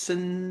bullets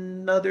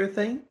and other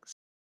things?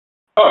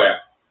 Oh yeah.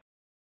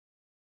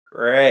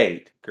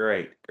 Great.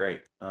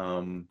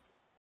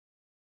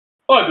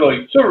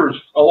 Luckily,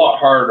 silver's a lot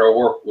harder to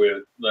work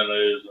with than it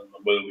is in the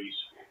movies.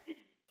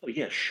 Oh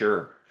yeah,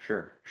 sure.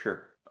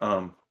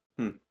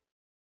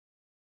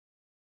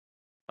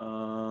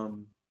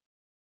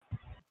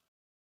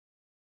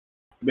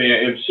 But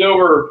yeah,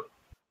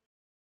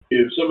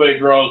 if somebody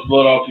draws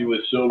blood off you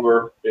with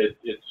silver,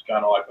 it's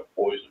kind of like a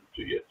poison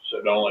to you.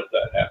 So don't let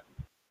that happen.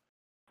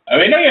 I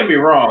mean, don't get me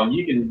wrong,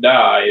 you can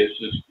die.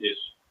 It's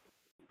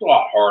a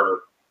lot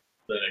harder.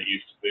 than it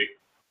used to be.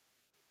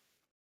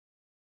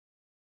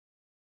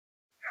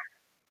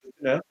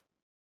 Yeah.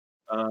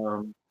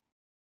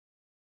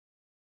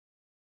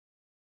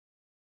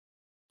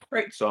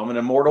 Great. So I'm an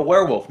immortal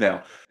werewolf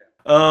now.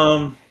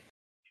 I'm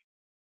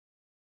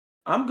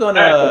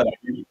gonna.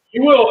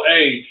 You will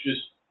age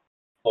just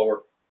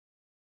slower.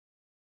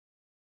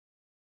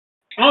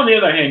 On the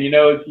other hand,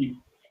 if you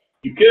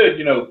could,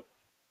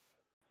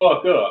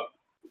 fuck up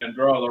and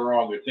draw the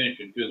wrong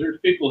attention, because there's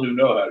people who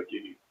know how to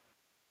kill you.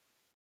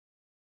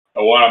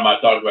 Oh, what am I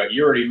talking about?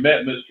 You already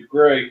met Mr.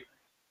 Gray.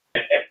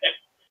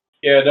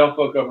 Yeah, don't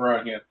fuck up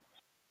around him.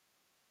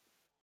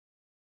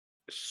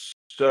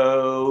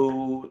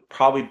 So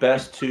probably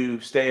best to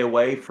stay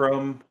away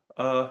from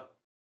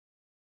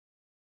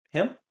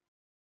him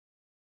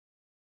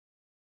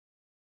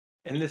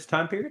in this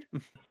time period.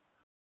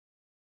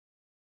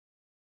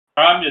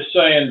 I'm just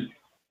saying,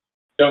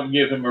 don't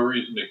give him a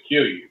reason to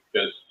kill you,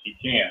 because he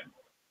can.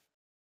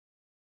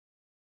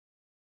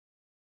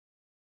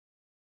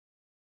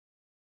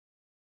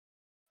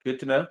 Good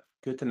to know.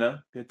 Good to know.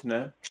 Good to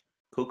know.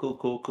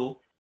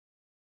 Cool.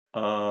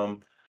 I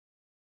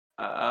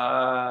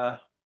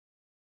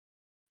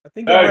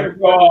think I How's might your have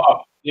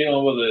pa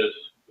dealing with this?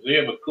 Does he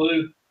have a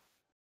clue?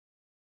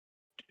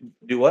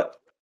 do what?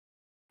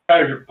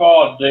 How's your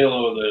pa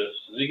dealing with this?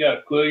 Has he got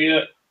a clue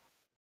yet?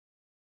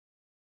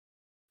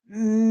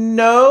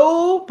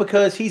 No,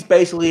 because he's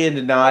basically in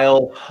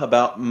denial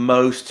about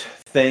most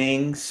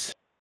things.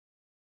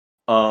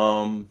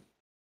 So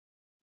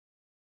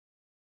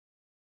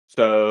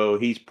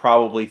he's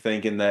probably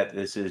thinking that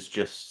this is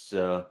just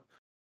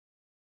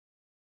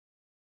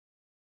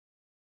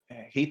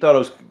he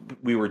thought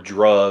we were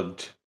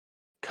drugged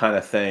kind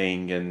of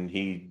thing, and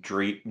he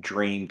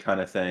dream kind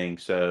of thing.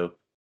 So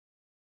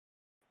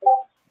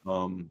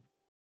I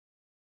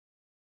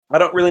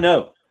don't really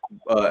know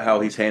how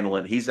he's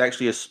handling it. He's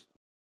actually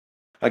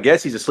I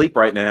guess he's asleep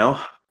right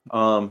now.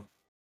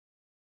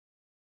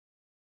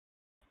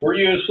 Were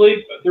you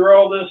asleep through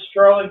all this,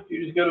 Charlie?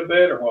 You just go to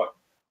bed or what?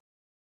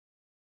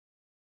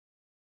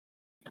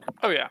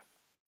 Oh yeah.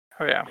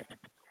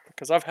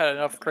 Because I've had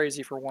enough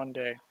crazy for one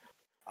day.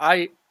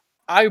 I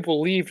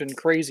believed in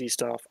crazy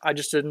stuff. I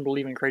just didn't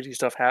believe in crazy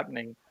stuff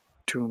happening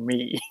to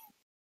me.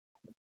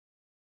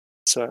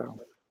 So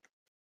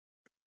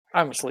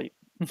I'm asleep.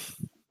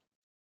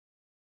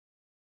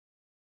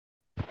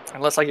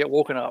 Unless I get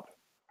woken up.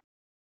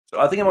 So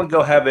I think I'm gonna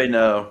go have an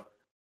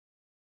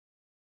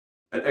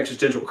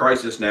existential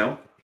crisis now.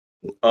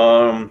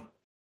 Can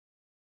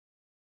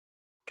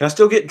I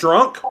still get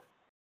drunk?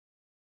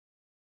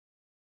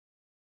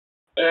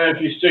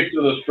 If you stick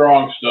to the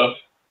strong stuff.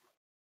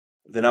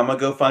 Then I'm gonna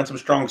go find some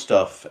strong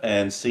stuff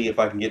and see if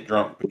I can get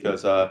drunk,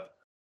 because I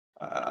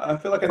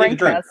feel like I need a Frank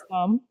drink. has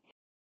some.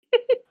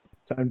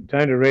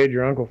 Time to raid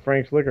your Uncle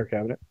Frank's liquor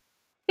cabinet,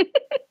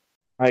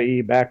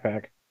 i.e.,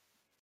 backpack.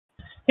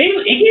 He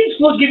keeps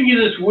giving you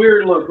this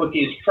weird look, like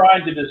he's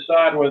trying to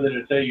decide whether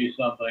to tell you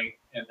something,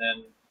 and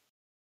then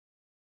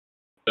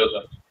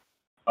doesn't.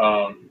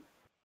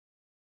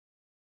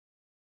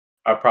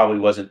 I probably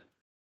wasn't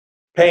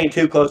paying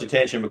too close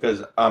attention,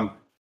 because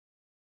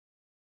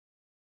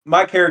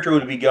my character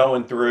would be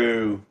going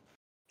through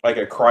like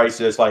a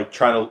crisis, like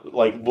trying to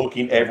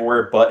looking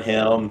everywhere but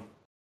him.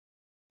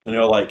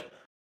 Like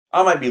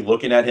I might be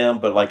looking at him,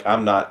 but like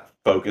I'm not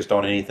focused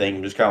on anything.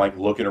 I'm just kind of like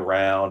looking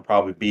around,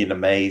 probably being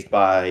amazed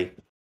by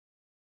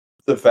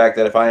the fact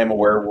that if I am a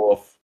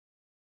werewolf,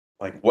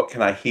 like what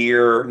can I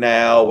hear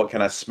now? What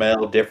can I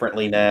smell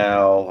differently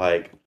now?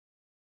 Like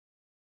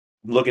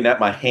looking at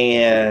my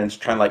hands,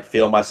 trying to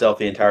feel myself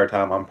the entire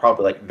time. I'm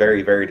probably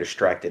very, very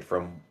distracted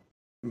from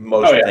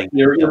most things.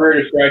 You're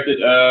very distracted.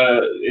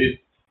 The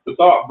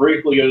thought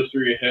briefly goes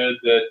through your head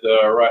that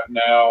right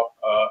now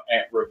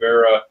Aunt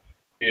Rivera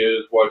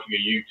is watching a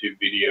YouTube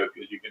video,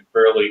 because you can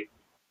barely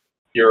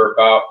hear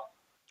about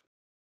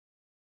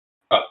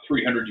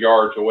 300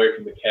 yards away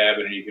from the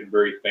cabin, and you can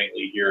very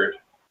faintly hear it.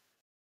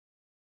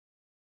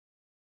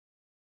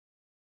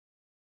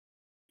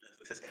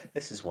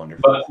 This is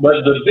wonderful.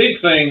 But the big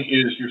thing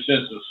is your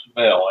sense of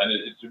smell, and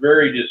it's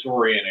very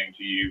disorienting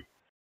to you,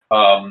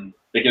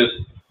 because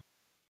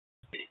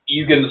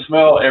you can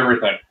smell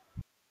everything.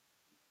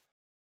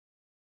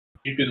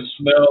 You can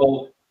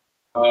smell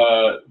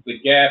the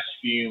gas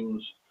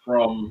fumes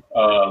from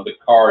the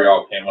car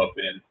y'all came up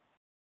in,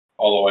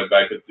 all the way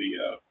back at the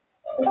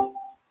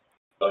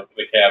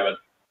cabin.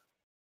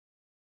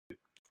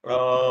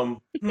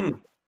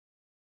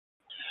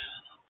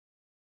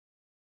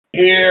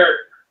 Here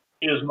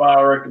is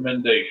my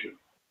recommendation.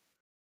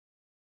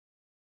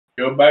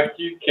 Go back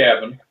to your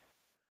cabin,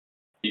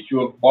 get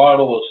you a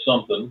bottle of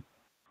something,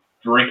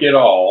 drink it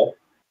all,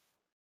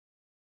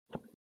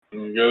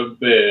 and go to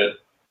bed.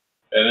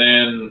 And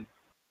then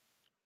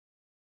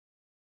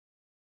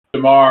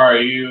tomorrow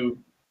you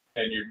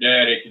and your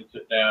daddy can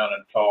sit down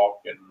and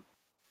talk, and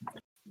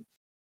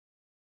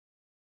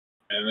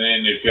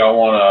then if y'all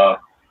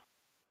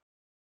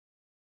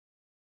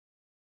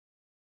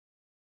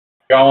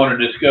wanna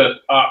discuss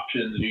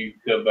options, you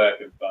can come back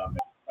and find me.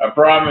 I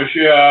promise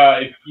you,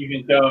 if you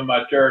can come in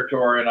my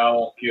territory and I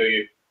won't kill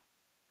you.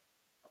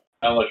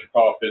 Unless your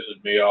paw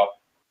pisses me off.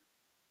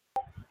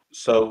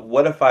 So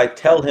what if I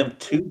tell him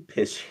to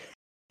piss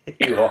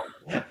you off?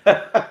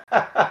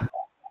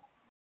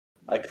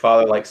 Like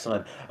father, like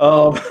son.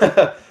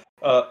 What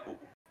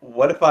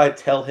if I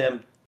tell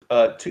him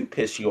to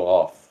piss you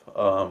off?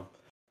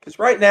 Because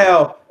right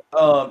now,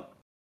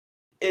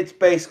 it's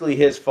basically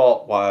his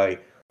fault why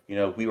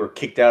we were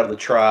kicked out of the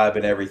tribe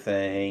and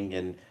everything,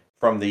 and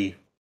from the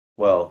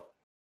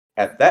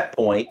at that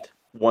point,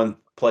 one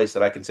place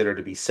that I consider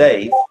to be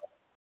safe,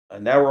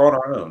 and now we're on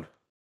our own.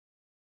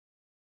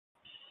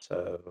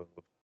 So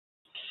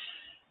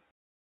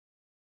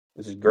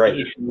this is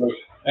great.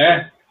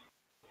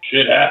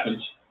 Shit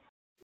happens.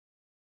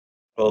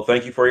 Well,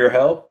 thank you for your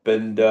help,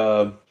 and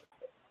I'll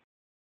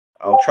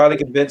try to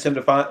convince him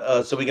to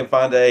find so we can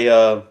find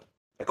a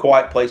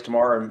quiet place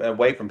tomorrow and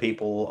away from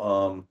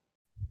people.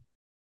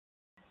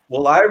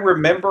 Will I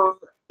remember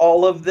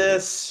all of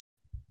this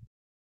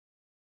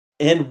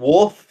in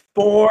wolf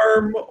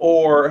form,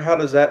 or how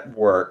does that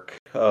work?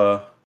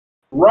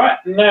 Right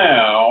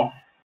now,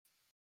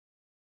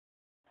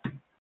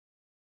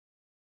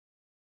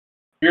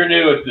 you're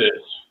new at this,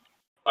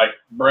 like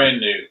brand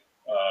new.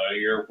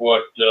 You're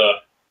what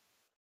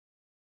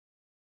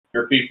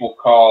your people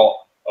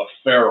call a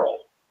feral.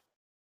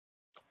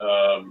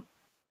 The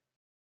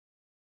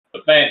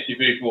fancy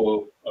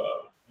people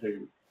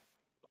who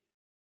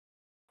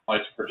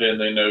like to pretend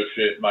they know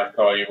shit might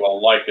call you a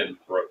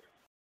lycanthrope.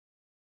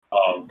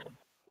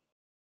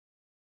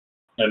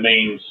 That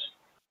means,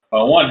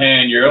 on one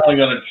hand, you're only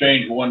going to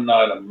change one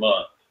night a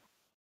month,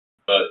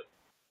 but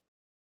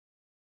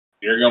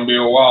you're going to be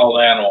a wild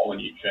animal when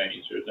you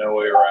change. There's no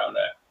way around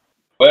that.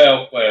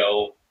 Well,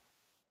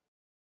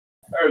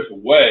 there's a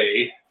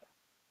way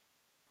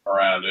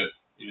around it.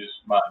 You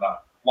just might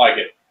not like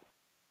it.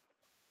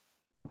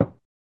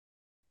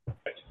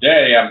 But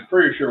today, I'm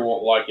pretty sure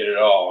won't like it at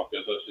all,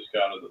 because that's just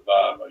kind of the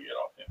vibe I get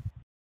off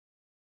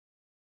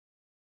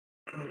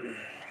him.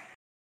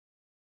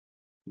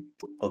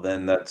 Well,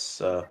 then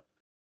that's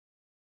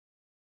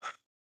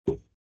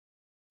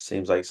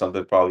seems like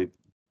something probably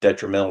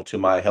detrimental to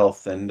my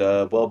health and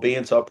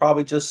well-being. So I'll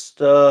probably just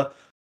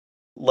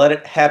let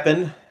it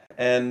happen,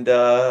 and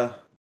I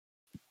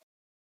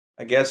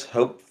guess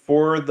hope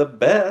for the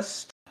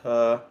best.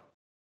 Well,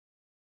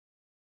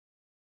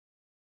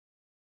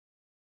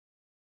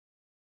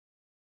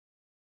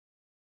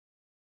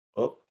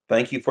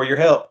 thank you for your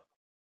help.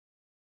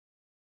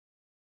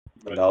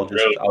 And I'll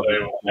just walk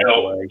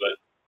away. But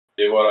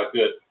do what I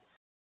could.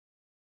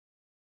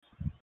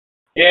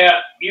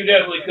 Yeah, you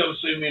definitely come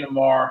see me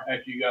tomorrow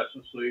after you got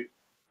some sleep.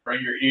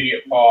 Bring your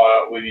idiot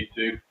paw out with you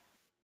too.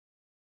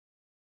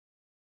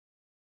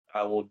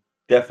 I will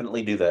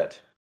definitely do that.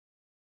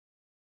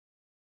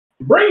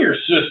 Bring your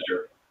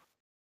sister.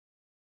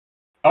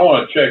 I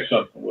want to check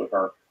something with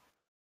her.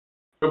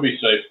 She'll be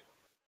safe.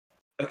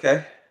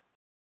 Okay.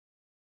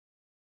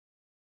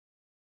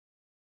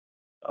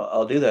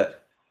 I'll do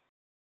that.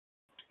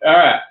 All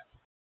right.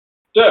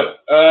 So,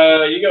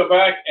 you go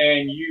back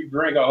and you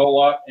drink a whole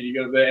lot and you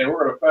go to bed, and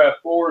we're going to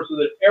fast forward so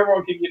that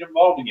everyone can get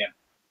involved again.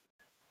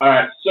 All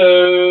right.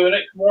 So,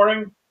 next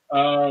morning,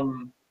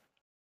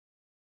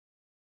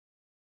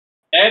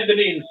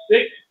 Anthony and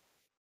Sick,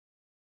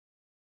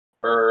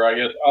 or I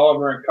guess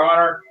Oliver and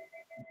Connor,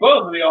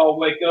 both of y'all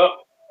wake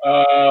up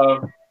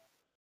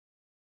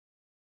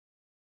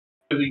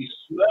to the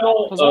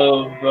smell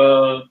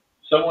of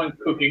someone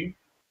cooking.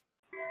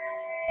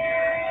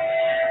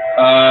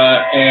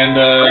 Well,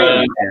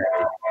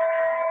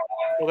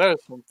 that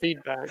is some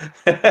feedback.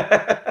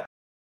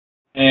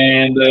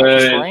 And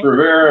it's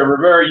Rivera.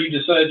 Rivera, you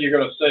decided you're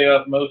going to stay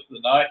up most of the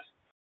night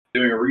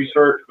doing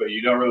research, but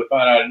you don't really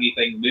find out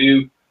anything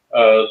new.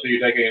 So you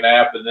take a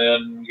nap and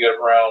then get up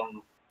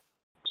around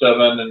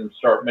 7 and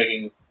start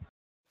making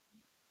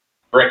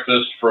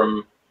breakfast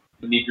from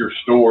beneath your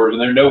stores.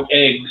 And there are no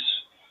eggs,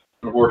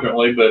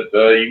 unfortunately, but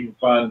you can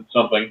find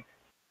something.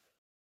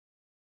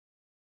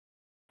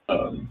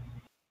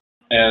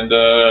 And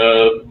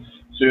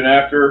soon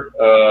after,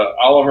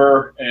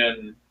 Oliver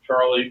and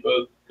Charlie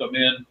both come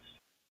in,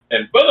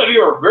 and both of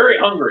you are very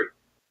hungry.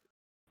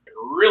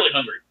 You're really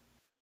hungry.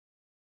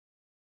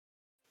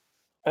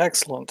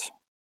 Excellent.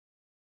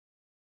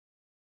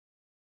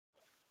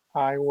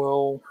 I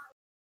will.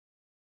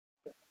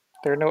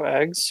 There are no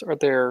eggs. Are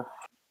there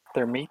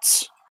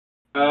meats?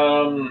 There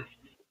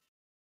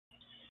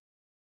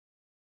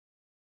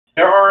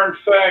are, in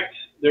fact,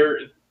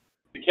 the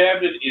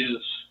cabinet is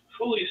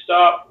fully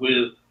stocked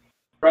with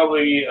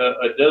probably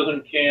a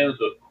dozen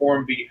cans of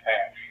corned beef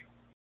hash.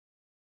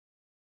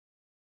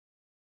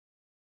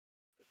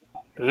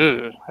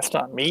 Ugh, that's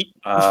not meat.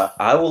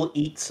 I will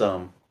eat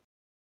some.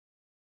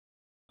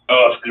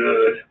 Oh, it's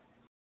good.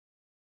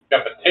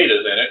 Got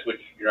potatoes in it,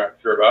 which you're not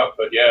sure about,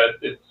 but yeah,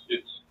 it's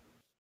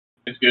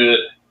good.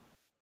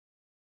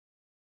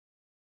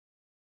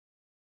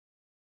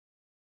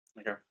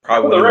 Okay.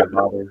 Probably For the wouldn't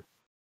record, bother.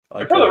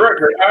 for the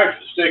record, I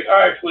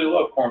actually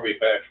love corned beef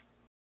hash.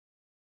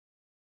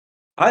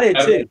 I did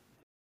too.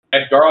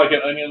 Add garlic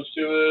and onions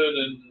to it,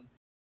 and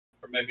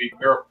or maybe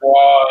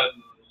mirepoix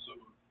and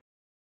some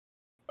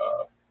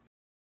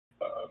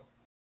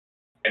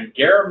and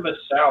garam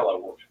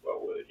masala works well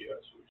with it. Yes,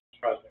 which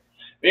surprised me.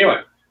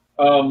 Anyway,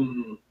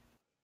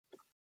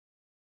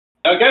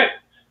 okay.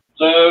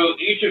 So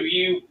each of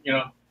you,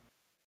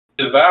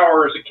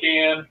 devours a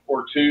can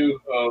or two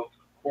of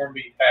corned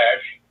beef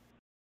hash.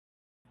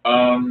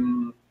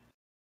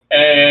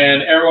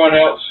 And everyone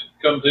else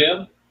comes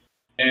in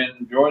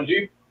and joins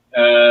you.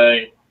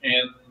 And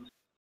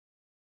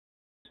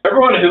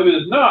everyone who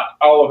is not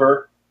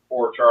Oliver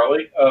or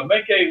Charlie,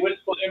 make a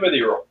wistful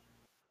empathy roll.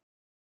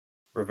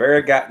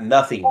 Rivera got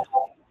nothing.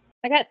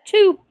 I got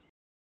 2.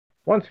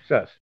 1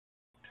 success.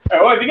 All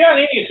right, well, if you got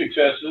any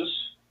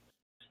successes,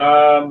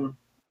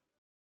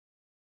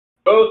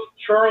 both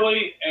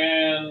Charlie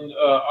and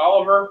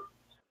Oliver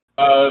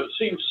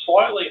seem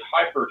slightly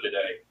hyper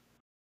today.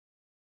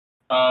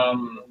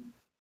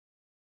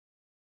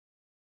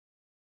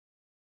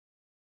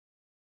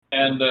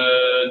 And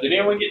did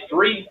anyone get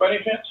 3 by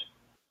any chance?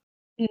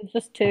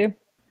 Just 2.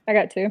 I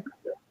got 2.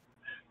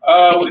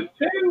 With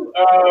 2,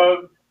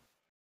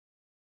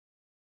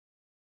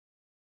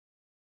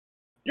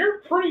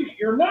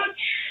 you're not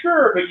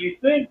sure, but you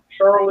think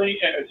Charlie,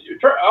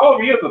 all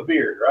of you have a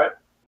beard, right?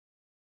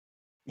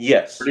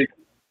 Yes.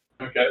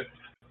 Okay.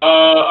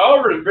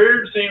 Oliver's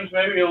beard seems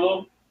maybe a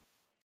little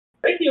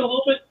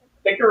bit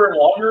thicker and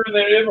longer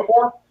than it did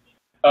before.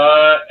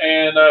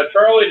 And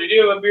Charlie, did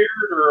you have a beard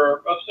or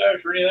a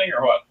mustache or anything,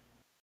 or what?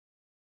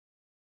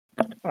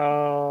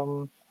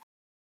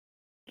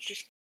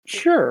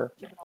 Sure.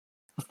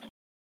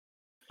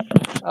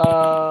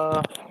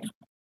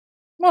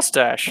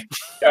 Mustache.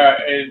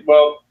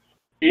 Well,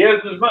 he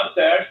has his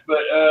mustache,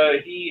 but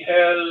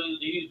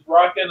he's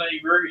rocking a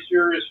very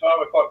serious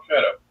 5 o'clock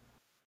shadow.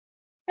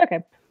 Okay,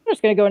 I'm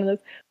just gonna go into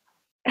this.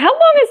 How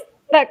long has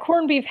that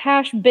corned beef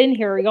hash been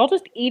here? Are y'all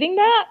just eating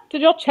that?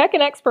 Did y'all check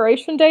an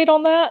expiration date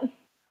on that?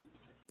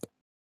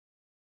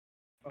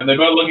 And they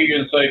both look at you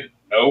and say,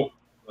 no,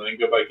 and then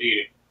go back to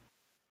eating.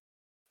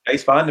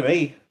 Tastes fine to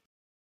me.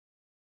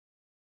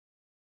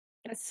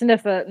 I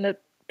sniff it, and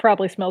it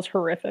probably smells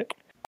horrific.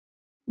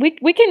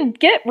 We can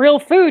get real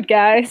food,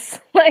 guys.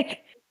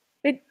 Like,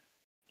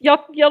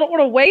 y'all don't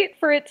want to wait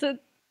for it to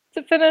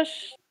finish.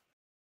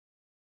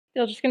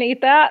 Y'all just gonna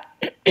eat that?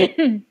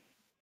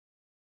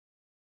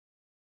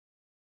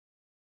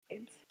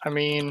 I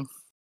mean,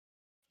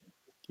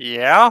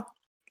 yeah.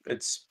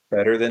 It's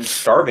better than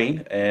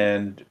starving,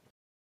 and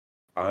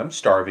I'm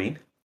starving.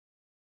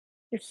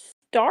 You're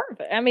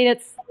starving. I mean,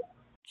 it's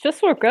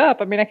just woke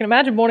up. I mean, I can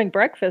imagine morning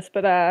breakfast,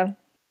 but it's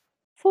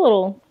a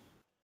little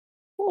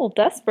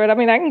desperate. I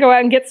mean, I can go out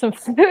and get some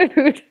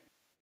food.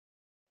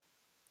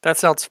 That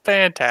sounds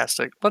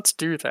fantastic. Let's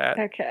do that.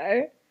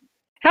 Okay.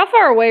 How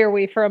far away are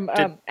we from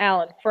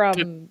Alan?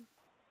 From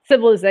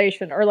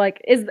civilization, or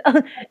like, is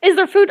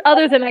there food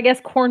other than, I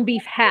guess, corned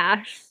beef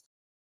hash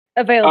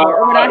available,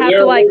 or would I have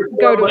to like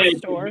go to a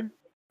store?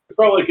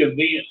 Probably a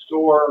convenience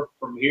store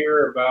from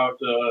here about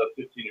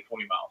 15 to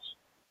 20 miles.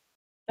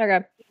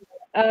 Okay.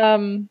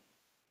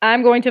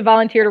 I'm going to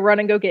volunteer to run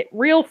and go get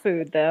real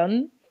food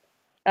then.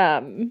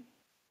 Because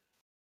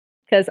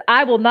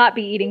I will not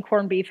be eating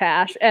corned beef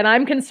hash, and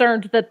I'm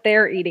concerned that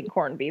they're eating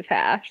corned beef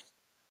hash.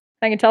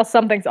 I can tell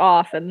something's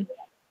off, and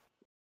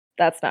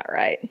that's not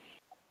right.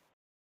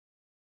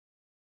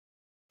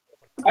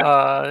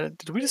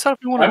 Did we decide if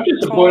we want to? I'm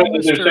disappointed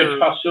that there's such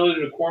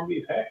hostility to corned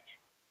beef hash.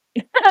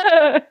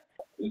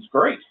 It's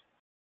great.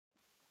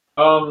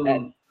 All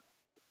right.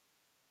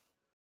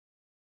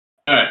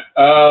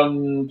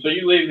 So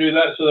you leave and do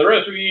that. So the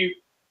rest of you,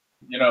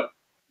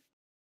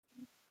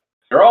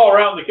 you're all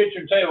around the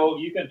kitchen table.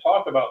 You can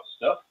talk about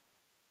stuff.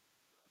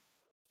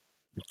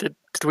 Did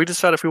we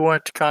decide if we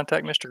wanted to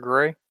contact Mr.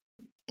 Gray?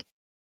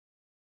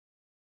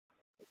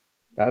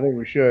 I think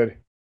we should.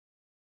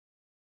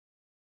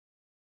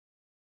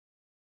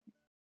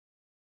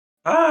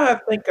 I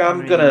think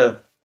I'm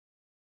gonna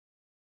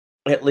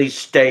at least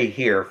stay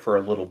here for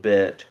a little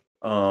bit.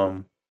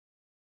 Probably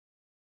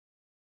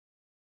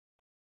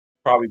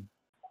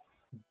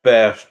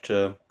best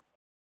to,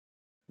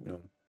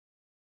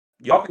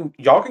 y'all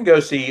can go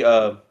see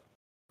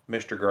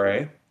Mr.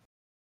 Gray.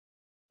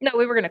 No,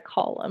 we were gonna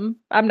call him.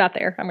 I'm not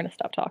there. I'm gonna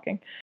stop talking.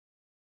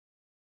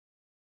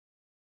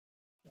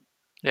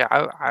 Yeah,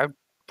 I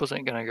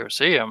wasn't gonna go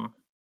see him.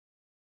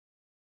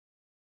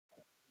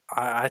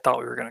 I thought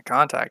we were gonna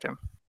contact him.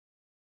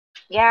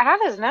 Yeah, I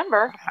have his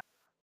number.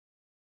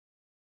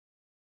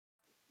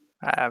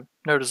 I have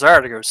no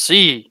desire to go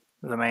see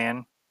the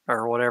man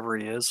or whatever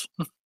he is.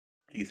 Do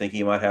you think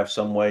he might have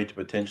some way to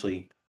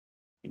potentially,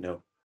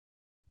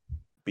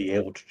 be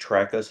able to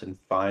track us and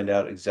find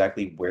out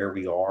exactly where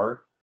we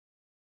are?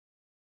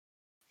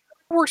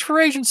 He works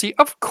for agency.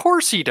 Of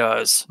course he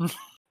does.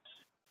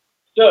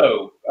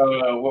 So,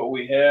 what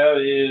we have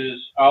is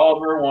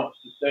Oliver wants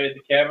to stay at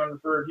the cabin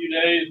for a few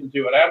days and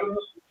see what happens.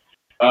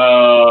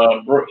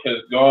 Brooke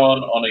has gone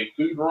on a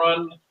food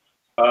run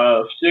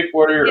Stick,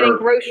 what are Getting your...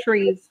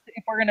 groceries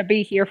if we're going to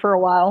be here for a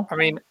while. I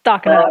mean,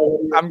 Stocking up.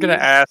 I'm gonna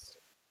ask.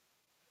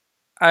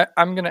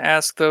 I'm gonna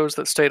ask those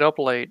that stayed up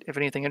late if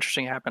anything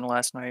interesting happened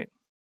last night.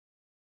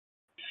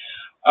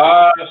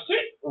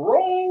 Stick,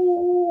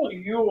 roll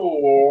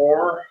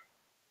your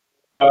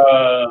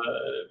uh,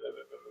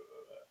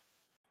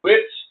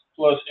 wits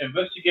plus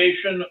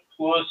investigation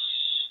plus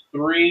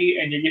 3,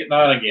 and you get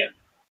 9 again.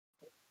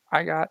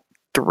 I got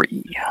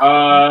 3.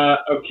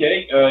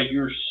 Okay.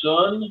 Your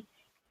son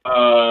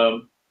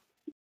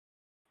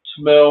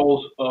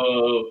smells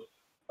of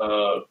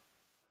what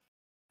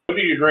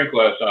did you drink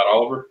last night,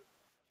 Oliver?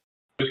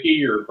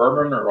 Whiskey or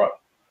bourbon or what?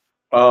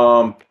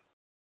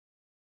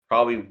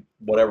 Probably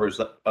whatever's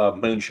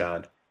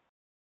moonshine.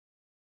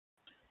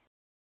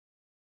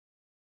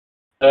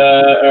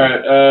 All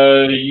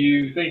right.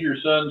 You think your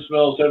son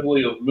smells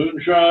heavily of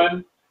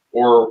moonshine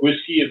or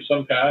whiskey of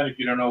some kind, if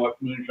you don't know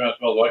what moonshine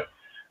smells like.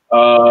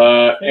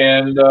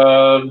 And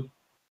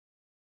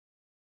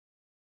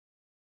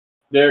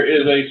there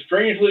is a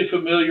strangely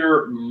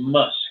familiar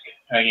musk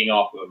hanging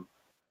off of him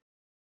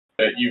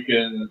that you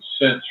can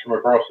sense from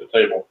across the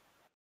table.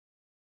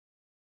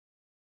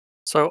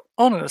 So,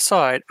 on an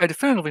aside, I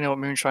definitively know what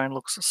moonshine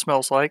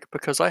smells like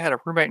because I had a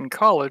roommate in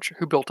college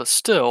who built a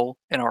still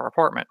in our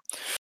apartment.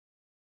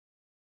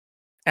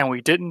 And we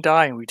didn't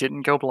die and we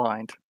didn't go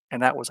blind.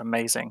 And that was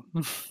amazing.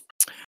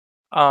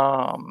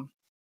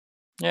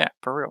 Yeah,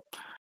 for real.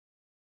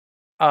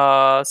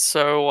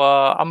 So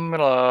I'm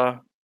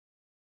gonna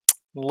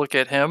look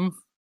at him.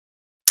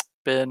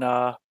 Been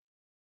a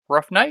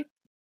rough night?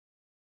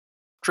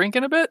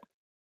 Drinking a bit?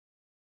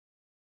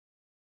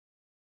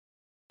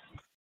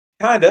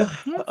 Kinda.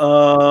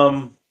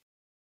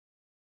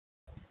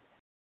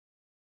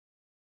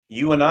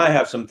 You and I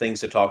have some things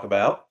to talk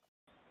about.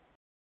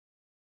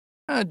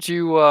 Did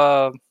you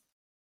run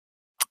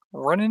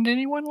into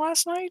anyone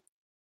last night?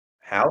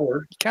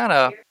 Howard. You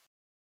kinda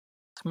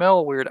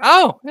smell weird.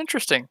 Oh,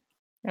 interesting.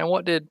 And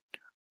what did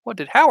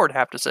Howard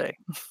have to say?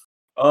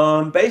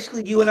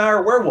 Basically you and I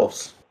are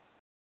werewolves.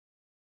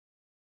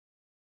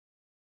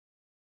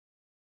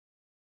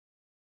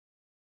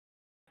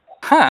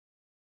 Huh.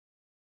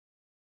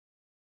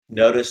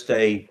 Noticed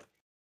a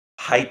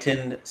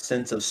heightened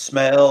sense of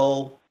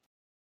smell.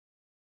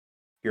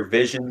 Your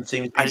vision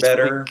seems to be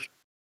better.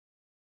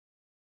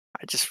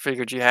 I just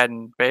figured you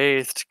hadn't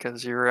bathed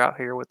because you were out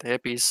here with the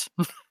hippies.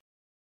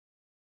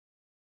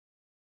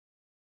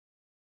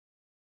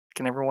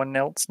 Can everyone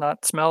else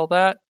not smell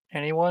that?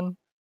 Anyone?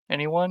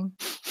 Anyone?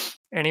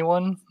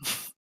 Anyone?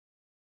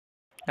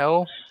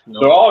 No?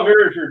 So,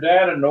 Oliver, is your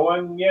dad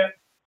annoying yet?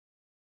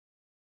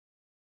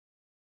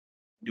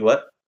 Do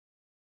what?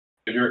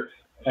 Have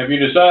you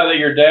decided that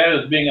your dad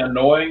is being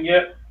annoying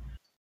yet?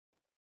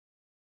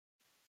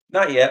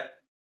 Not yet.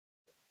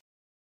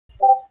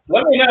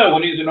 Let me know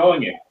when he's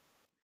annoying you.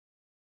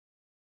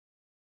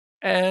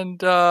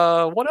 And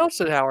what else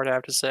did Howard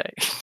have to say?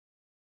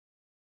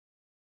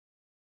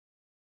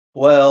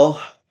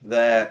 Well,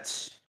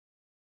 that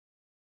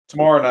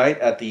tomorrow night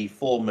at the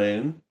full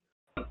moon.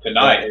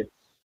 Tonight.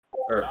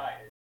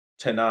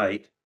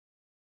 Tonight.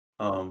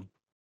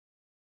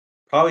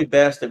 Probably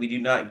best that we do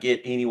not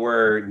get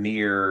anywhere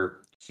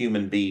near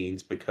human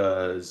beings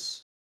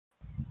because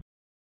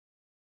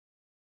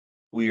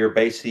we are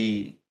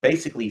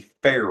basically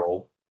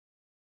feral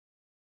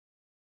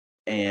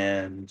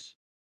and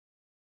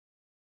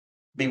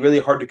be really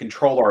hard to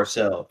control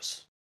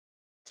ourselves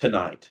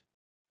tonight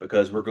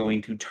because we're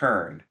going to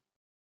turn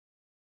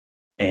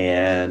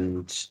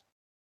and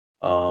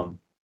probably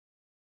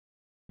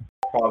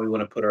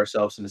want to put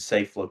ourselves in a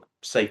safe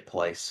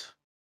place.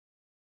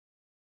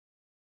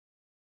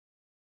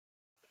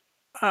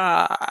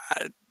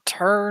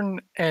 Turn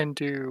and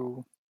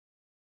do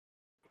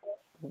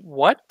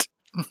what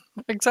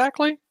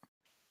exactly?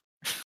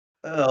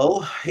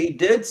 Well, he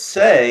did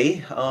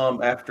say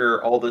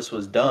after all this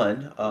was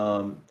done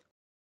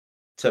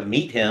to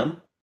meet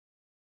him,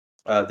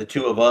 the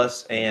two of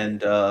us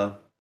and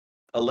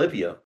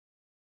Olivia,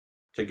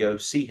 to go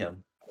see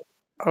him.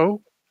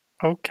 Oh,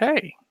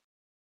 okay.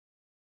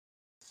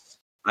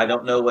 I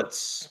don't know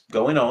what's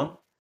going on.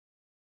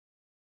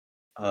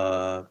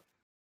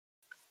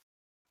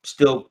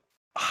 Still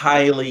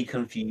highly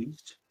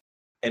confused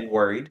and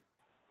worried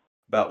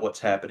about what's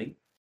happening.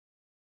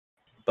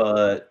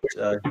 But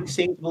he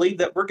seems to believe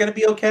that we're going to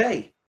be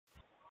okay.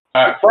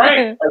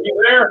 Frank, are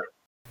you there?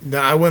 No,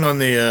 I went on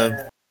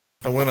the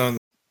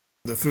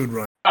food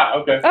run.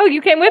 Okay. Oh, you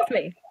came with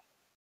me.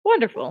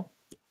 Wonderful.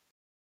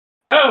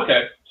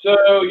 Okay.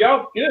 So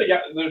y'all good. Yeah,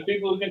 there's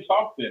people who can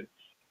talk then.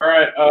 All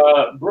right.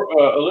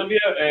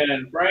 Olivia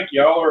and Frank,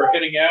 y'all are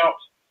heading out.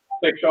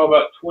 Takes y'all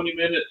about 20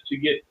 minutes to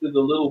get to the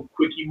little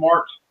quickie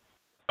mart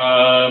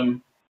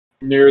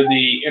near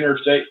the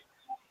interstate.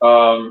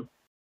 So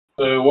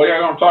what are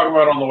y'all going to talk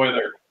about on the way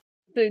there?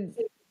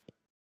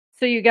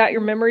 So you got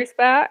your memories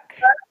back,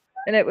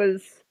 and it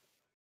was.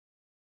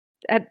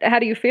 How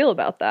do you feel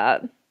about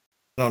that?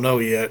 I don't know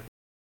yet.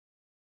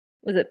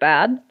 Was it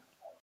bad?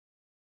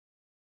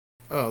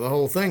 Oh, the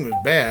whole thing was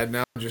bad.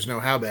 Now I just know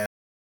how bad.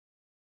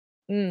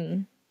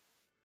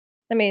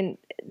 I mean,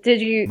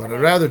 did you? But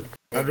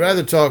I'd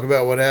rather talk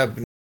about what happened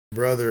to your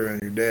brother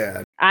and your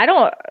dad. I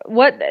don't.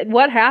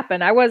 What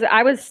happened? I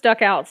was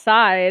stuck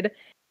outside,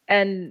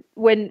 and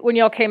when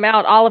y'all came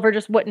out, Oliver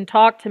just wouldn't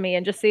talk to me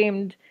and just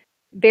seemed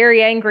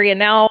very angry. And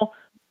now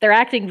they're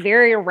acting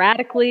very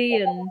erratically,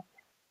 and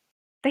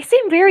they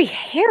seem very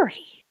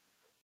hairy.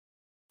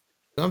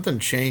 Something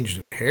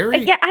changed.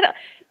 Harry? Yeah, I don't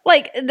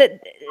like the.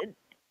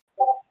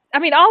 I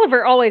mean,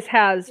 Oliver always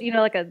has,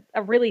 like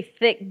a really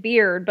thick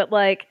beard, but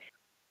like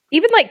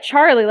even like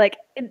Charlie, like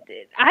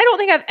I don't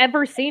think I've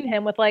ever seen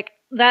him with like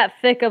that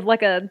thick of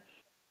like a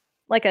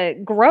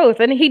growth,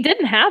 and he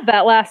didn't have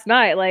that last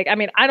night. Like, I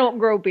mean, I don't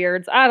grow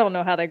beards. I don't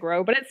know how they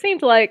grow, but it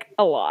seemed like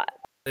a lot.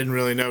 Didn't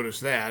really notice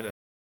that.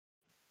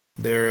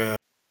 Their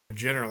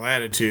general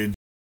attitude.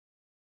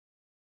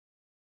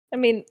 I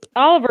mean,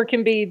 Oliver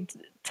can be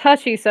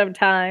touchy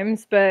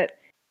sometimes, but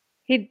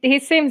he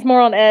seems more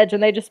on edge,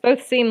 and they just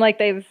both seem like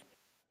they've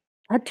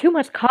had too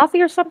much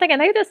coffee or something,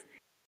 and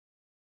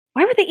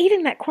why were they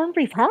eating that corned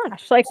beef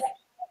hash? Like,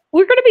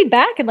 we're going to be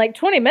back in like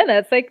 20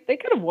 minutes. They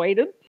could have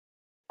waited.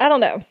 I don't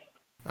know.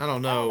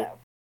 I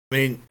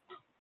mean,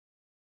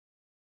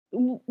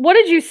 what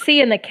did you see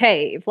in the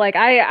cave? Like,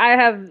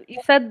 you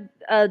said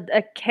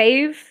a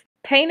cave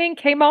painting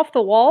came off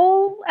the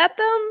wall at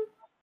them?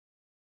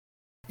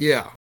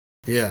 Yeah.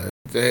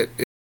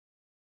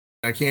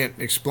 I can't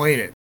explain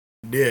it.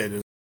 It did.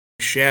 It's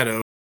a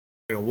shadow,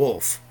 like a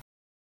wolf.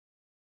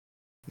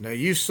 Now,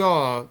 you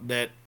saw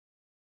that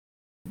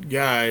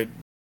guy.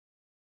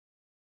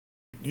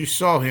 You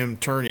saw him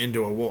turn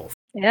into a wolf.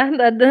 Yeah,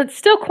 that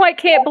still quite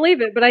can't believe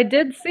it, but I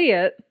did see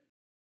it.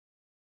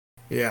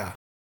 Yeah.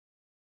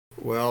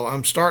 Well,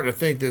 I'm starting to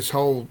think this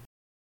whole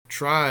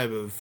tribe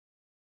of...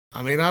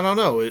 I mean, I don't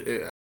know.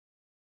 Is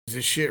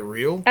this shit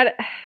real?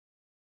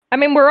 I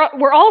mean,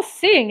 we're all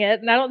seeing it,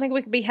 and I don't think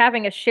we could be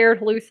having a shared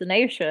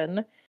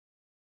hallucination.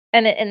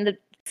 And the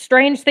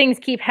strange things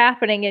keep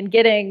happening and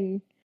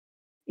getting,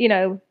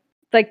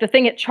 like the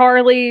thing at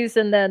Charlie's,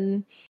 and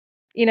then,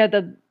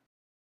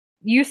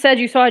 you said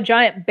you saw a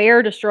giant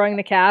bear destroying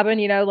the cabin.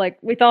 Like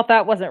we thought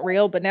that wasn't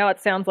real, but now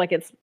it sounds like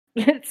it's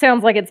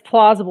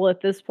plausible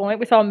at this point.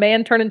 We saw a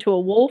man turn into a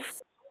wolf,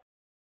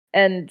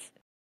 and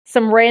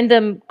some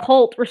random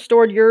cult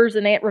restored yours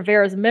and Aunt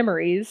Rivera's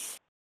memories.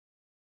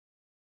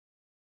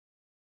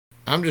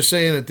 I'm just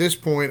saying at this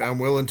point, I'm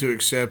willing to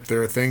accept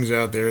there are things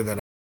out there that I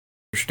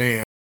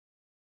understand.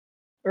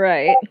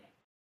 Right.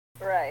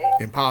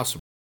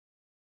 Impossible.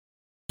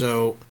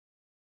 So,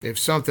 if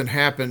something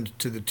happened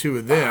to the two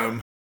of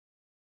them,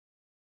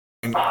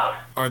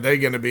 are they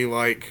going to be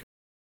like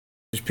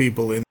these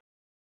people in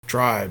the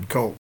tribe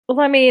cult? Well,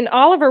 I mean,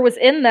 Oliver was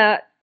in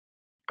that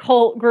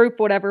cult group,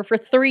 whatever, for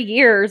 3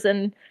 years,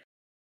 and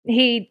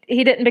he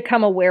didn't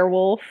become a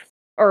werewolf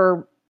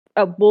or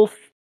a wolf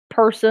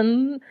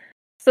person.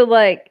 So,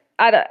 like,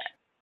 I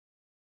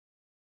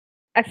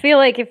feel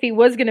like if he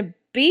was going to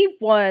be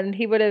one,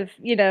 he would have,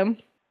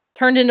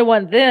 turned into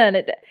one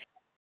then.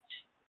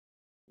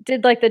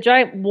 Did, like, the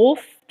giant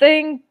wolf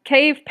thing,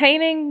 cave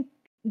painting,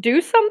 do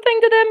something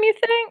to them, you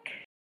think?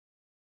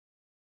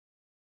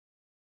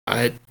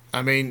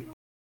 I mean,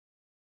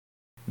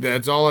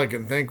 that's all I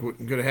can think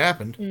could have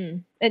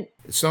happened. And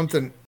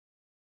something,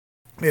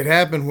 it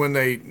happened when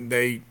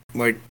they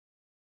like,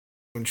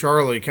 when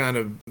Charlie kind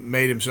of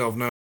made himself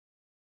known,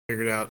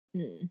 figured out.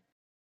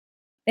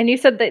 And you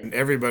said that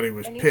everybody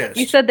was pissed.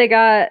 You said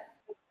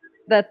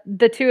that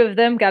the two of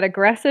them got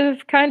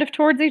aggressive kind of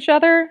towards each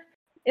other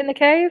in the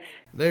cave?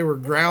 They were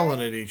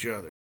growling at each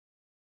other.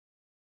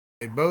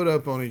 They bowed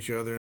up on each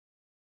other.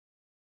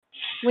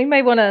 We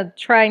may want to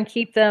try and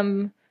keep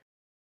them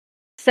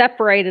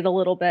separated a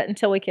little bit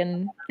until we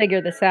can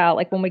figure this out.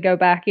 Like when we go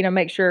back,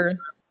 make sure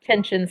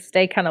tensions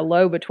stay kind of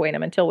low between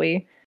them until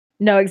we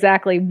know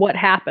exactly what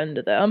happened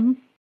to them.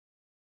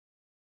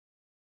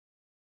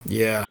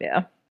 Yeah.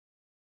 I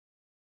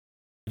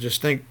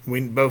just think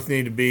we both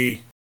need to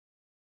be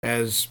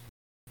as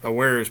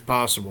aware as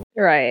possible.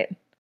 Right.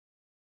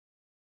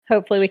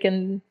 Hopefully we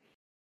can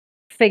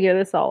figure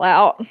this all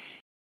out.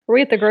 Are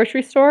we at the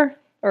grocery store?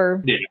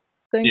 Or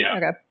thing? Yeah.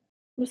 Okay.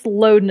 I'm just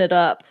loading it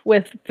up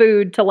with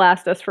food to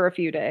last us for a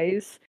few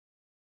days.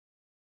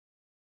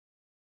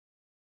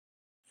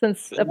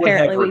 Since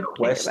apparently we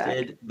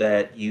requested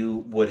that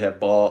you would have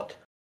bought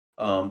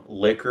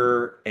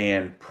liquor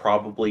and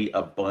probably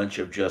a bunch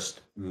of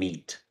just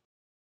meat.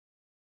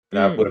 And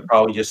I would have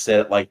probably just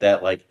said it like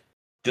that, like,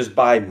 just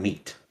buy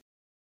meat.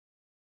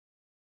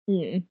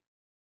 So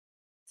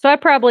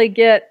I'd probably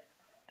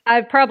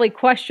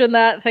question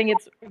that, think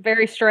it's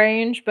very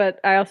strange, but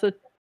I also,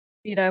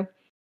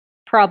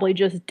 probably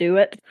just do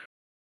it.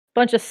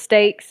 Bunch of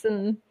steaks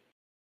and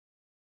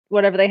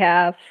whatever they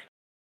have.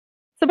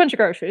 It's a bunch of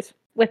groceries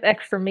with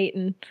extra meat,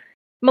 and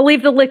I'm gonna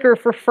leave the liquor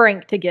for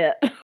Frank to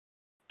get.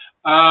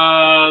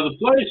 The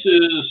place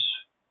is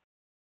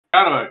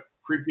kind of a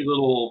creepy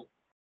little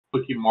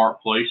Quickie Mart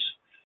place.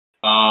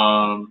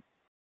 And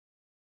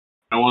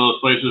one of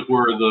those places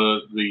where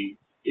the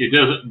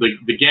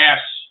gas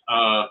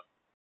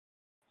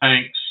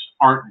tanks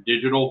aren't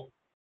digital.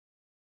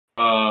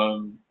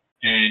 And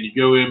you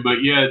go in,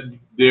 but yeah,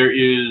 there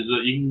is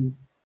you can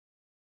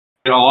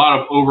get a lot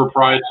of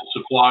overpriced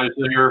supplies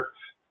there.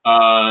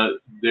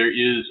 There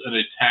is an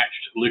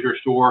attached liquor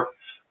store.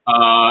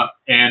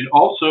 And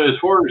also, as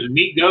far as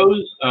meat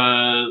goes,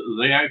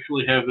 they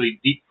actually have a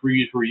deep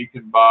freeze where you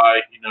can buy,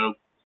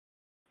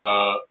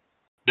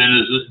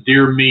 venison,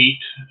 deer meat,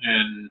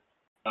 and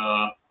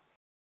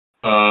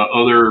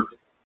other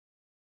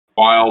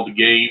wild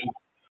game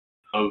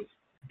of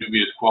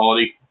dubious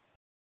quality.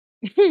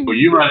 Well,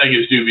 you might think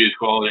it's dubious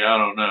quality. I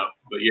don't know,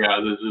 but yeah,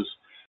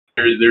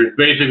 there's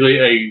basically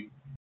a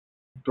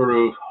sort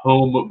of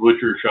home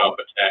butcher shop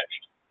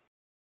attached.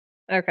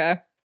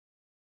 Okay.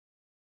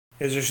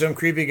 Is there some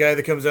creepy guy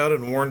that comes out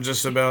and warns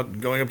us about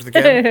going up to the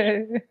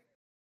cabin?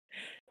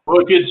 Well,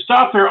 if you'd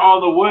stop there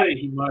all the way,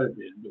 he might have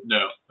been, but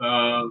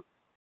no.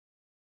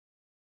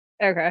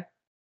 Okay.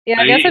 Yeah,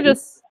 I guess I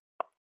just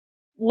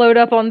load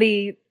up on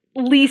the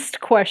least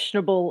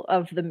questionable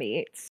of the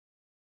meats.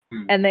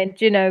 And then,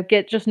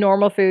 get just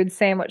normal food,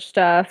 sandwich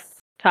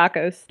stuff,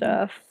 taco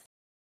stuff.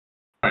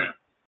 I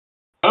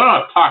don't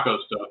know taco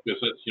stuff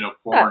because that's,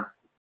 foreign.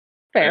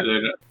 Fair.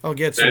 I'll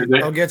get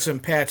some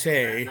pate,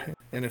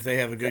 and if they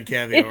have a good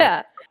caviar.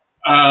 Yeah.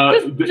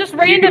 Just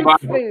random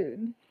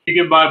food. You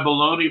can buy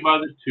bologna by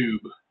the tube.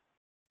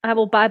 I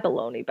will buy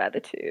bologna by the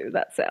tube.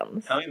 That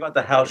sounds. Tell me about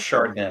the house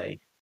Chardonnay.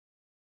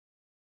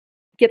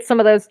 Get some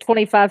of those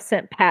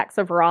 25-cent packs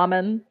of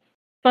ramen.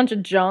 Bunch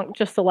of junk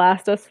just to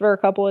last us for a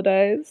couple of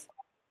days.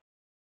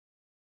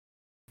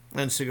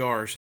 And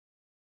cigars.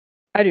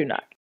 I do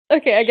not.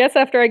 Okay, I guess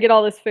after I get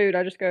all this food,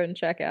 I just go and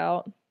check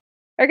out.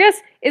 I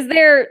guess, is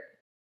there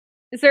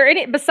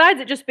any, besides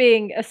it just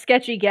being a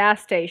sketchy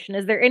gas station,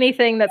 is there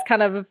anything that's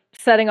kind of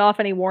setting off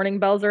any warning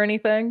bells or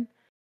anything?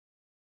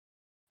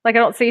 Like, I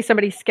don't see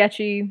somebody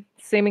sketchy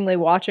seemingly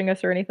watching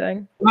us or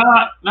anything.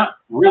 Not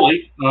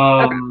really.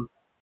 Okay.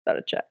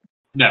 Gotta check.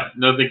 No,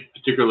 nothing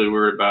particularly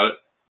worried about it.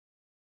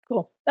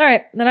 Cool. All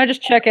right, then I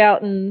just check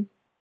out and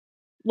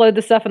load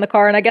the stuff in the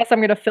car, and I guess I'm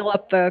going to fill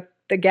up the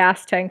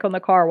gas tank on the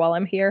car while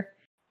I'm here.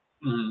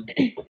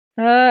 Mm-hmm.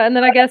 And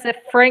then I guess if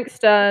Frank's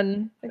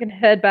done, I can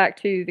head back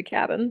to the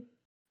cabin,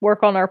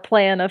 work on our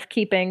plan of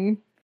keeping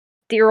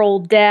dear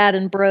old Dad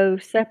and Bro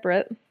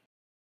separate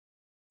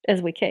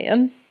as we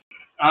can.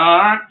 All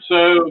right,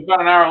 so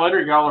about an hour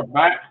later, y'all are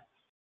back.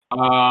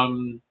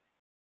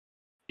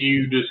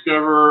 You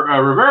discover,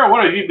 Rivera,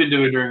 what have you been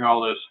doing during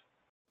all this?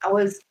 I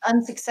was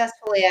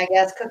unsuccessfully, I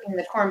guess, cooking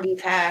the corned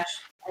beef hash.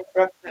 I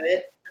broke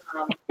it.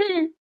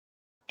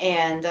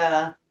 And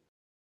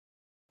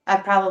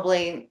I'd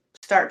probably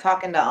start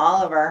talking to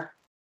Oliver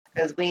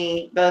because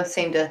we both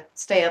seemed to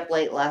stay up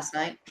late last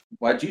night.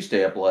 Why'd you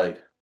stay up late?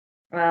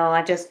 Well,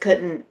 I just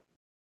couldn't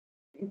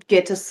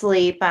get to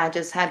sleep. I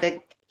just had to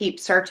keep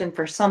searching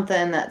for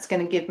something that's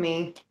going to give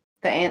me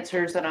the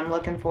answers that I'm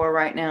looking for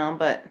right now,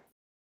 but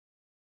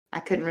I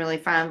couldn't really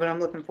find what I'm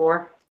looking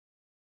for.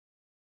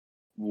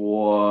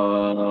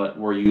 What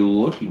were you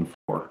looking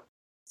for?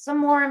 Some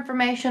more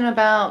information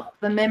about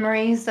the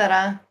memories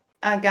that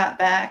I got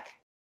back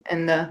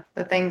and the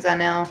things I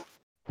now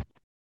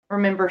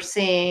remember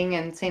seeing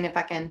and seeing if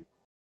I can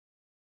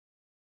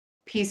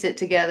piece it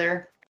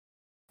together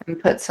and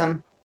put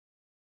some,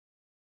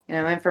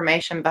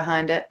 information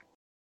behind it.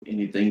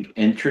 Anything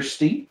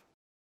interesting?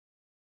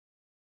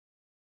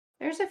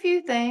 There's a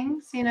few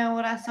things,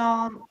 what I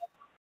saw.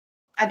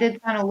 I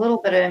did find a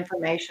little bit of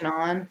information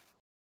on,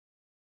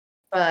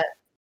 but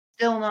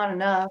still not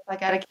enough. I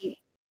got to keep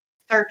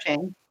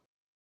searching.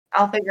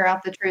 I'll figure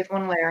out the truth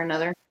one way or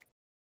another.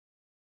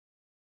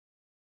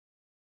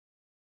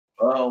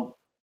 Well,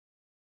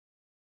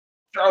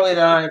 Charlie and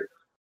I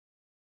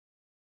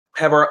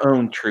have our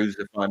own truths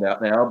to find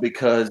out now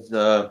because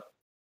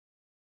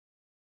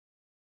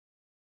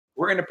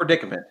we're in a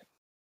predicament,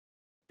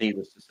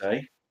 needless to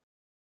say.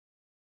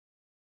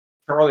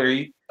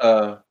 Charlie,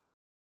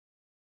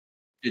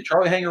 did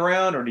Charlie hang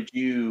around, or did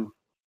you?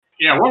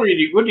 Yeah, what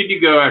did you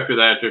go after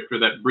that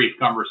brief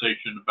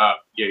conversation about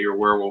your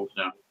werewolves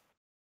now?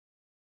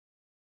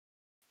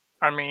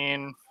 I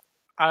mean,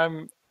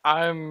 I'm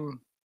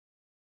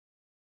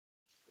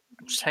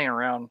just hanging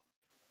around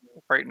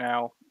right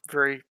now,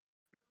 very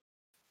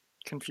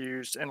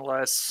confused.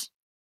 Unless,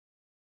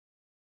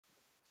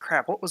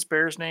 crap, what was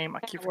Bear's name? I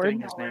keep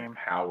forgetting his name.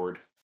 Howard.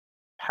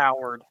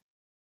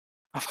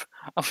 I'm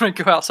gonna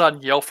go outside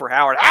and yell for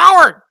Howard.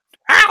 Howard!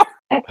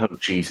 Oh,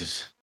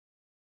 Jesus.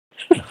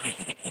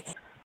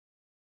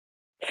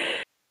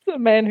 The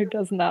man who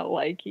does not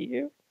like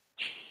you.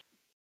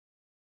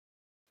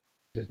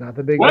 It's not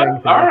the big Well,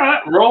 thing. all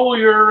right. Roll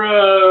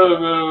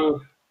your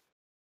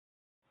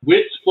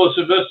wits plus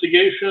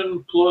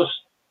investigation plus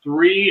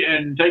 3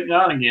 and take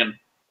 9 again.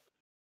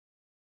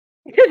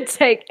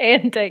 Take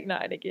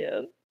 9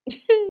 again.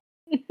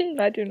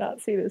 I do not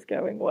see this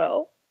going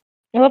well.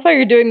 I love how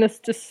you're doing this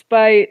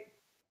despite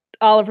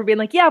Oliver being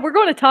like, yeah, we're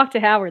going to talk to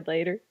Howard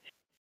later.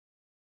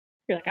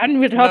 You're like,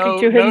 I'm talking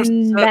to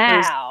him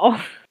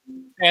now.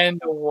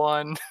 And a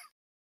 1.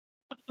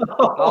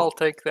 I'll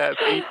take that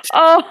beat.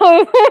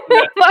 Oh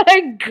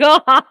my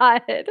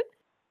god.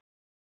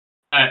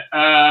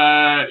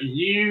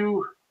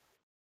 You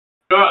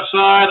go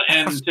outside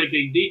and take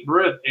a deep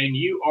breath, and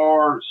you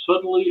are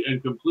suddenly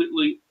and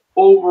completely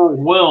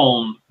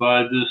overwhelmed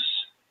by this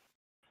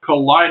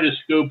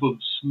kaleidoscope of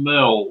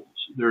smells.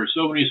 There are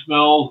so many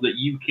smells that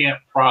you can't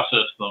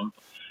process them,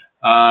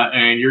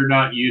 and you're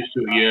not used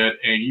to it yet,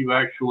 and you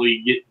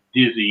actually get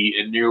dizzy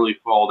and nearly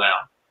fall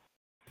down.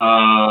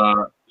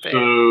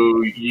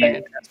 So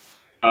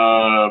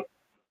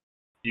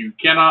you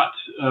cannot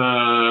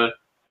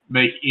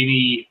make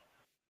any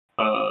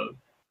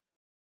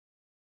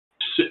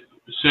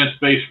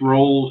sense-based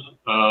rolls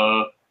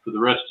for the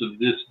rest of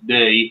this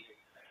day,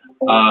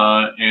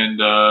 and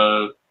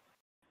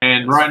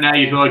right now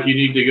you feel like you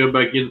need to go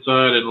back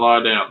inside and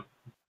lie down.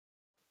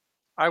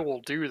 I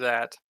will do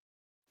that.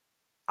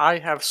 I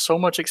have so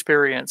much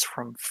experience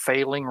from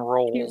failing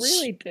rolls. You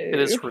really do. It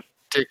is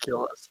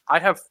ridiculous. I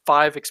have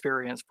 5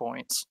 experience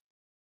points.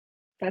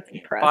 That's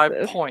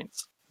impressive. 5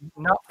 points.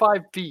 Not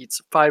 5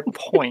 beats, 5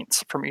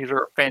 points from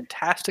either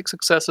fantastic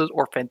successes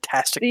or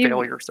fantastic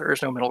failures. There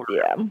is no middle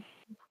ground.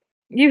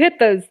 Yeah. You hit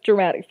those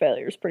dramatic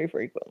failures pretty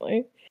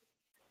frequently.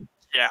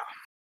 Yeah.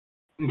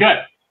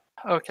 Okay.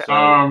 Okay. So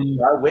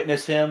I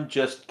witness him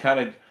just kind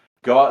of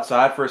go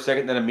outside for a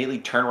second, then immediately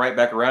turn right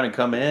back around and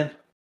come in.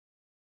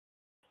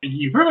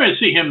 You pretty much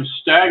see him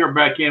stagger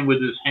back in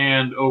with his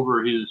hand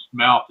over his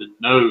mouth and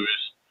nose,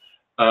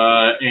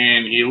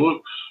 and he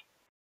looks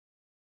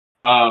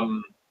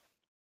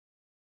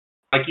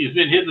like he's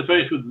been hit in the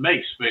face with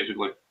mace,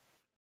 basically.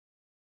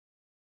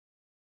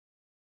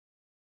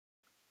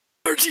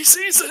 Allergy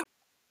season.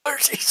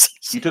 Allergy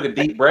season. You took a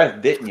deep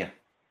breath, didn't you?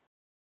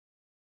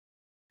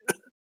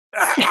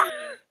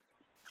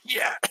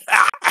 Yeah.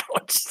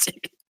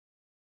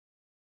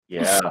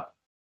 Yeah.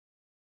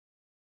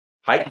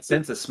 Heightened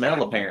sense of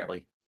smell,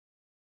 apparently.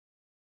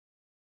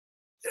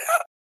 Yeah.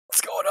 What's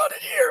going on in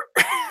here?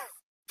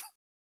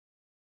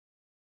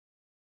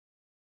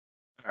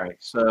 All right,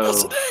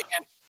 so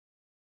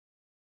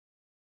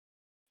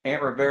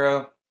Aunt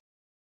Rivera,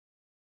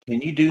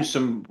 can you do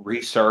some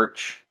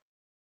research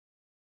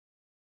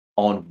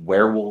on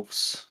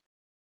werewolves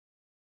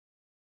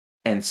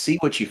and see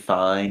what you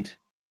find?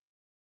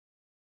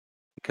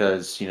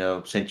 Because,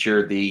 since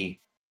you're the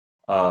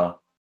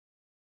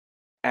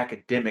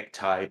academic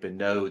type and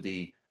know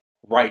the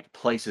right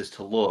places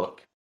to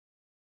look,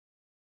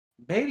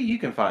 maybe you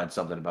can find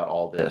something about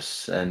all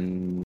this.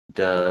 And,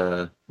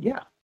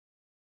 yeah.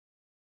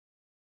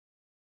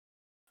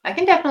 I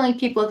can definitely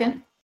keep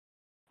looking.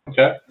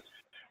 Okay.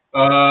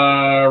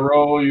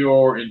 Roll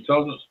your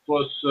intelligence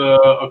plus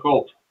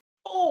occult.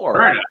 4.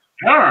 Very nice.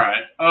 All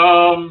right.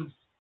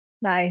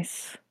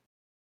 Nice.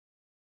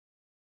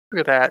 Look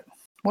at that.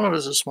 One of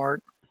us is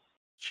smart.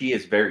 She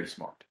is very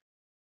smart.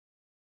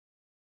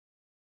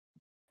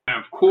 And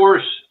of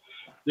course,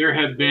 there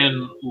have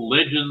been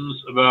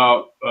legends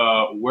about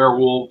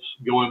werewolves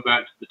going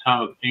back to the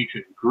time of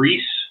ancient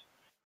Greece.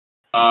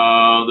 There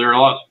are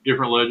lots of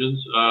different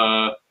legends.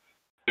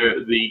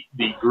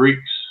 The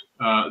Greeks,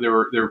 there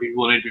were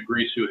people in ancient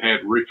Greece who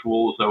had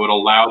rituals that would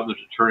allow them to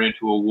turn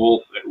into a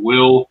wolf at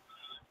will.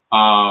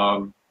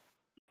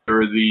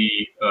 There are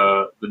the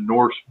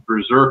Norse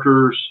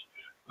berserkers.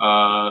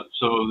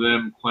 Some of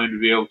them claim to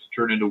be able to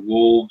turn into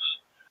wolves,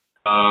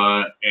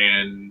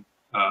 and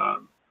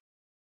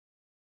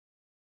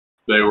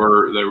they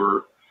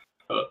were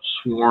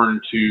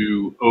sworn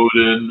to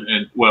Odin,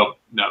 and well,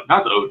 no,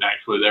 not to Odin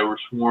actually. They were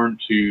sworn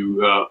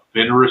to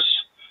Fenris,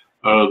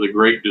 the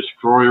great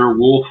destroyer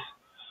wolf.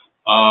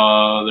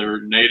 There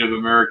are Native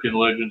American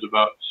legends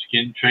about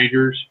skin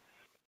changers.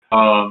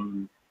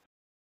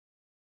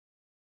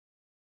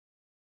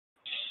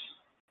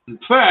 In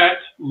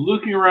fact,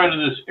 looking around in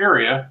this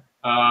area,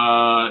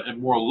 and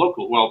more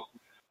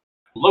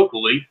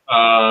locally,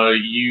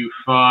 you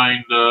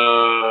find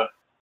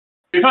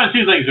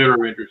two things that are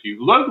of interest to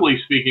you. Locally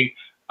speaking,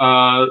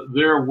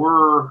 there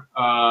were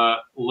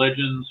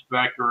legends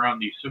back around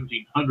the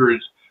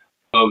 1700s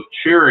of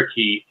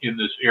Cherokee in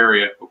this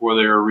area before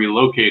they were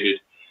relocated,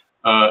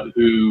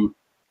 who,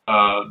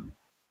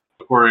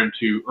 according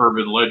to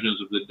urban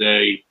legends of the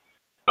day,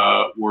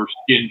 were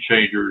skin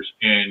changers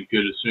and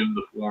could assume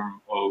the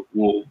form of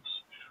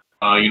wolves.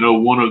 One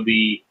of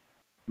the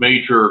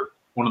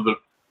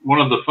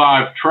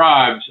 5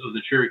 tribes of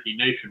the Cherokee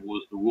Nation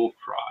was the Wolf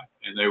tribe,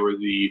 and they were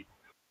the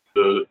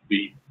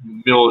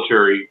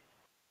military.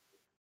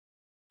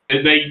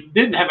 And they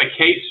didn't have a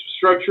caste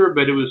structure,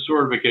 but it was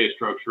sort of a caste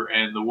structure.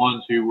 And the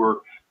ones who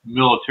were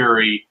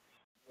military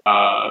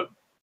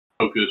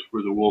focused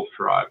were the Wolf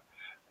tribe.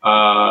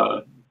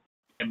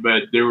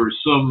 But there were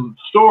some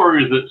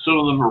stories that some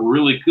of them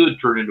really could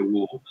turn into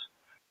wolves,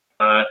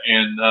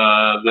 and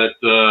that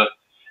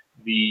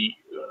the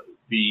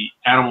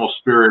animal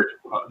spirit,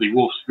 the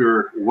wolf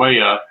spirit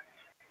Wea,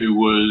 who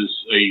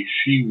was a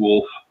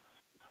she-wolf,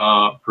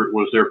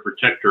 was their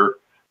protector,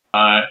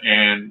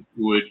 and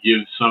would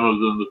give some of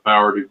them the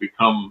power to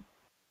become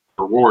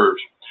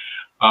warriors.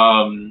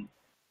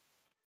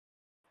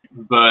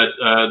 but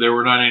there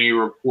were not any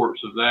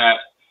reports of that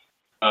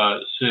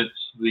since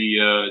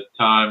the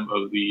time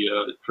of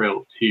the Trail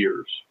of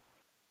Tears.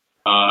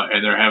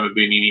 And there haven't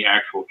been any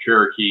actual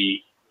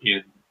Cherokee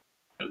in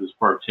this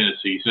part of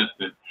Tennessee since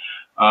then.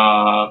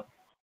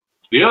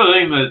 The other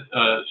thing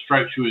that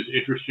strikes you as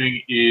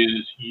interesting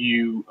is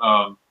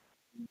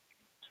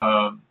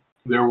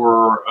there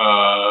were,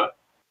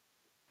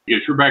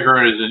 your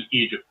background is in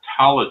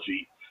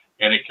Egyptology,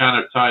 and it kind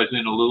of ties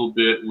in a little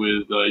bit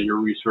with your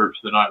research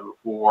the night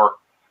before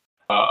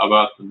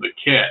about the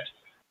Maquette,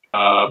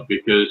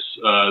 because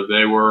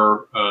they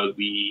were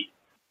the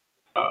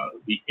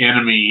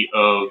enemy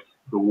of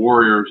the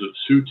warriors of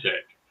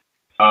Sutek.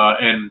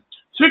 And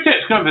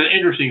Sutek's kind of an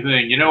interesting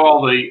thing. You know,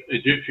 all the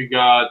Egyptian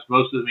gods,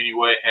 most of them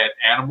anyway, had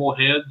animal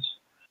heads,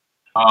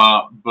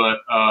 but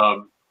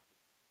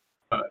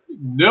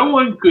no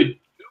one could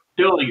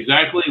tell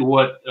exactly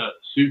what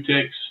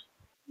Sutek's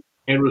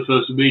head was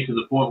supposed to be, to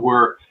the point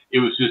where it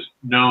was just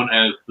known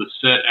as the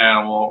Set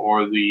animal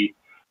or the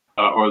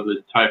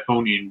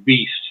Typhonian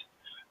beast.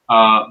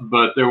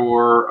 But there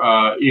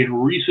were, in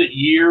recent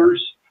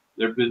years,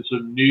 there have been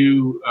some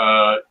new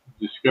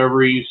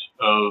discoveries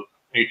of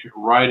ancient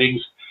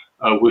writings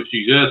which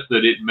suggest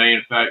that it may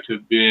in fact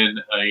have been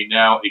a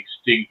now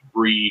extinct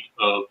breed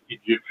of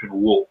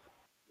Egyptian wolf,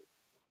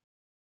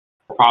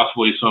 or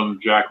possibly some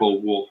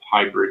jackal-wolf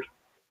hybrid.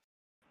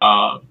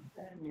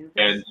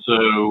 And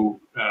so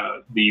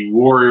the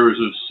warriors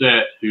of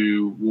Set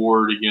who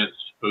warred against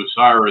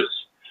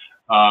Osiris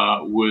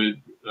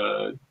would,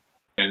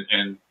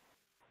 and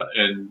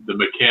the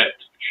Maquette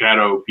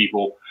shadow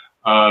people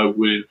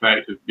would in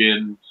fact have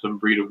been some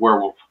breed of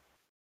werewolf.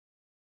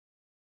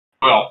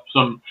 Well,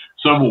 some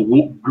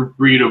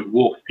breed of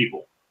wolf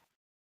people.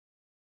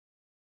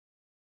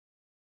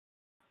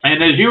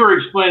 And as you were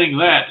explaining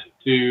that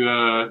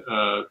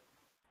to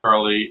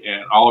Charlie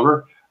and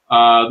Oliver,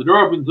 the door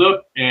opens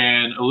up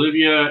and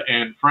Olivia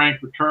and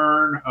Frank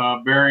return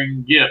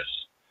bearing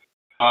gifts.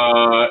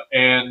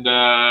 And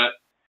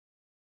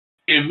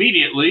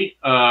immediately,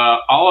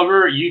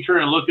 Oliver, you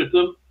turn and look at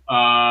them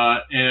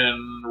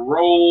and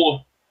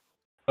roll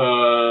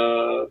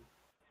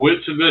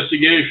wits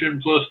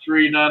investigation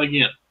 +3, not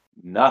again.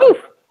 Nothing.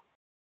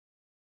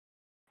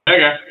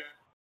 Okay.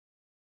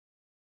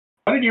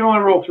 Why did you only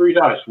roll 3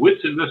 dice?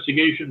 Wits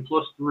investigation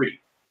 +3.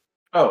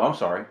 Oh, I'm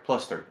sorry.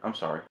 +3. I'm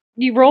sorry.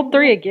 You rolled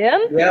 3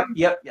 again?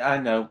 Yep. I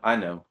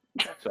know.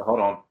 So hold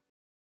on.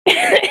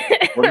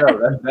 Well,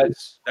 no,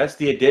 that's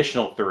the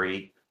additional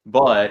 3,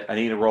 but I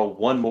need to roll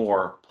one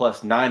more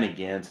 +9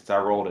 again since I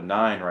rolled a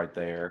 9 right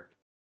there.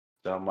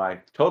 So my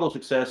total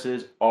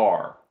successes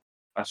are,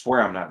 I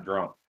swear I'm not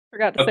drunk.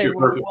 Forgot to say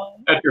roll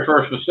 1. That's your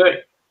first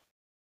mistake.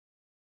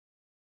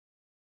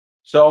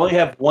 So I only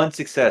have 1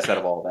 success out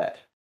of all that.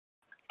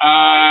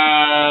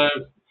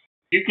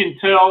 You can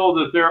tell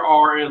that there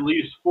are at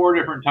least 4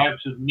 different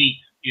types of meat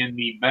in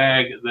the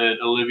bag that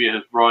Olivia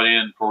has brought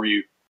in for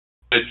you.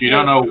 But you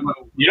don't know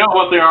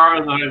what they are,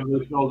 and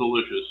they smell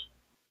delicious.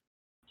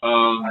 I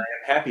am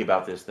happy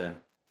about this then.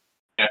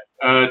 Yeah.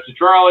 To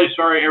Charlie,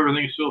 sorry,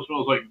 everything still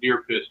smells like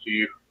deer piss to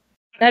you.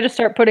 I just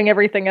start putting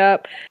everything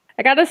up.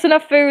 I got us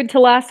enough food to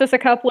last us a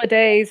couple of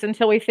days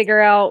until we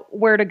figure out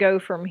where to go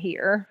from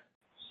here.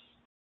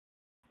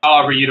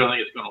 However, you don't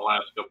think it's going to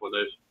last a couple of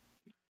days.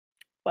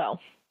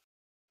 Well,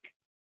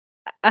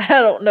 I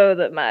don't know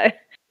that my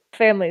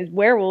family is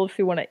werewolves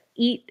who want to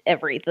eat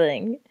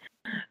everything.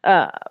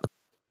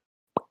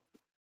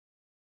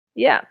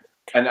 Yeah.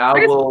 And I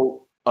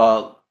will,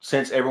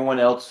 since everyone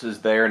else is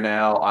there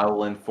now, I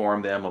will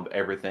inform them of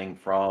everything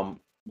from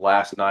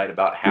last night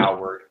about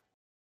Howard,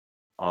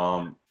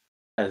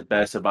 as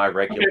best of my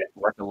recollection.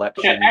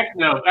 Okay,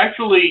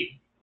 actually,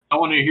 I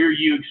want to hear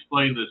you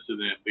explain this to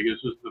them, because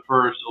this is the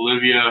first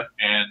Olivia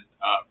and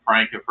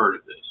Frank have heard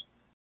of this.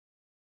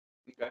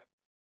 Okay.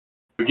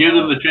 But give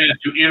them the chance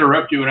to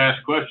interrupt you and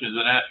ask questions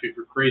and ask if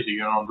you're crazy,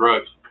 you're on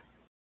drugs.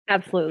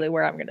 Absolutely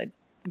where I'm going to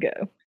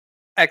go.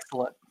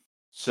 Excellent.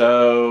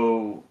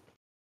 So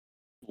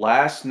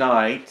last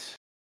night,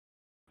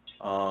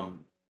 I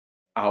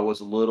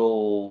was a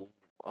little,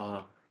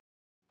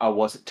 I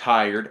wasn't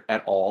tired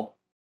at all.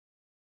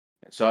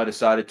 So I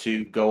decided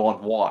to go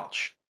on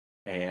watch,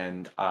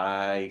 and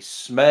I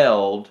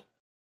smelled,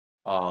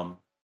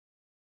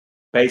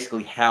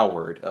 basically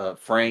Howard.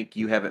 Frank,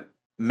 you haven't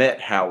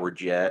met Howard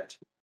yet.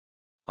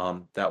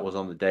 That was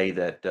on the day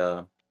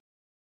that,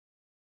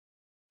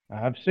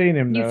 I've seen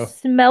him You though.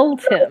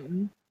 smelled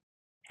him.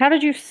 How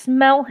did you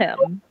smell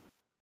him?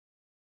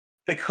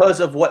 because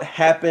of what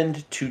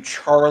happened to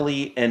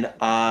Charlie and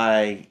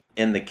I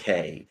in the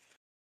cave.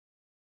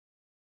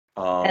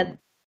 And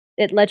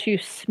it lets you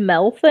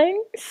smell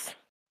things?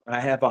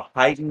 I have a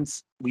heightened.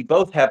 We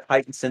both have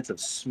heightened sense of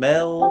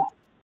smell,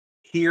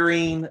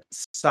 hearing,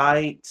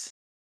 sight.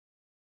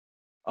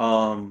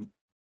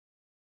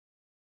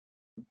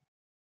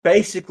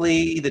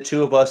 Basically, the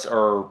two of us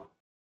are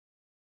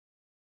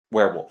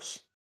werewolves.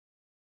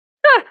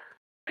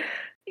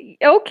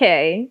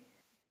 Okay.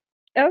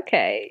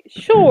 Okay,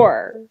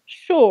 sure.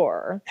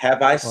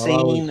 Have I Well,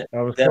 seen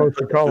I was them close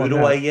to put the calling food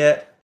that. away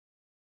yet?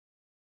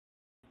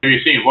 Have you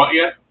seen what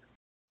yet?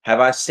 Have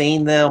I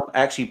seen them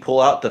actually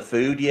pull out the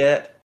food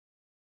yet?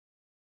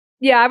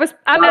 Yeah,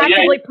 I'm yeah.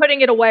 actively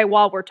putting it away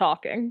while we're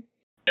talking.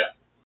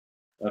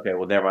 Okay,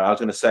 well, never mind. I was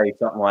going to say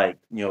something like,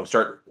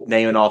 start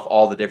naming off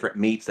all the different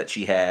meats that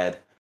she had,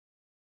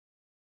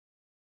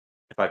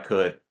 if I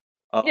could.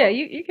 Yeah,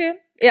 you can.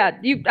 Yeah,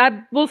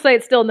 I will say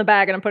it's still in the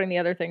bag, and I'm putting the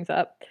other things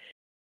up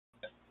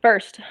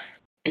first.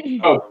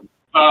 Oh,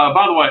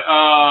 by the way,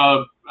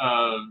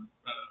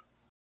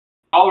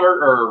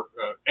 Oliver or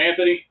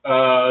Anthony,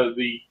 have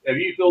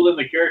you filled in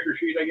the character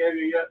sheet I gave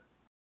you yet?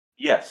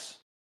 Yes.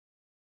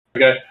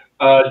 Okay.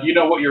 Do you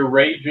know what your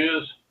rage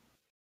is?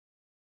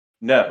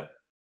 No.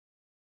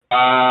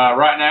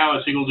 Right now,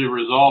 it's equal to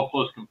resolve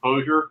plus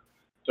composure.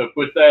 So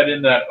put that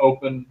in that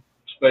open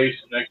space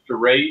next to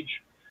rage.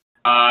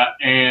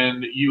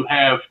 And you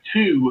have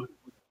 2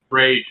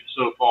 rage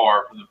so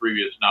far from the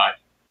previous night.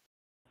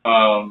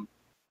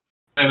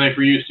 And then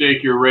for you,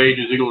 Stick, your rage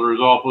is equal to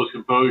resolve plus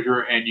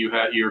composure, and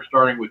you're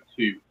starting with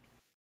 2.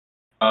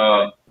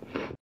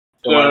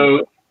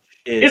 So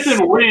if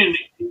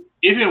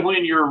and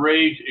when your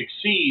rage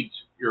exceeds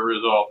your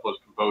resolve plus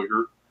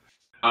composure,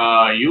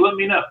 you let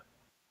me know.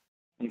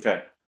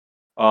 Okay.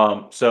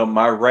 So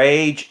my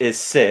rage is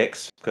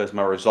 6 because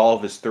my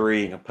resolve is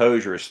 3 and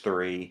composure is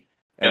 3,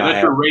 and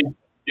That's your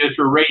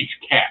rage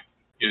cap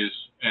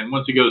and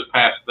once it goes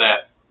past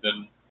that,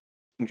 then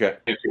okay,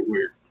 it's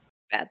weird.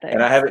 Bad thing.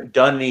 And I haven't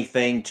done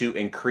anything to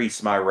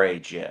increase my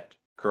rage yet.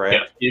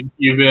 Correct? Yeah,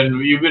 you've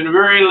been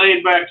very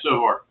laid back so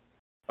far,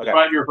 Okay.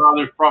 despite your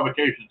father's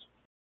provocations.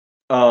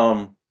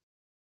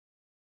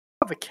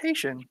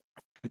 Vacation.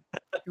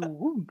 You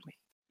wound me.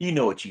 You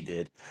know what you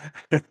did.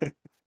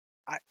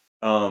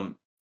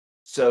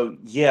 So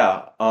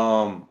yeah,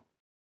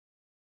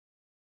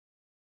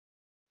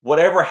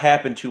 whatever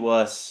happened to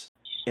us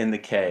in the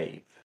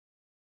cave,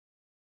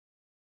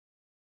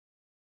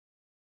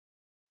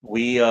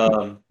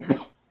 we're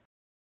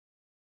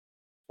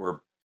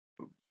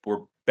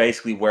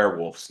basically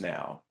werewolves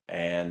now,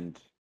 and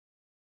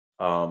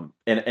in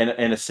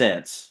a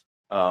sense,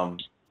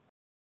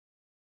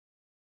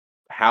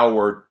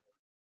 Howard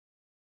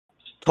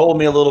told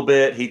me a little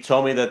bit. He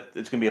told me that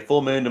it's gonna be a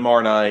full moon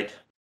tomorrow night,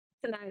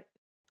 Tonight.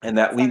 and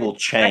that we will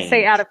change. I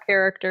say out of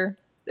character.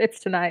 It's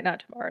tonight,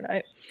 not tomorrow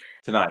night.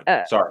 Tonight.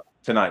 Sorry,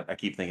 tonight. I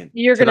keep thinking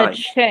You're tonight. gonna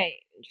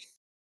change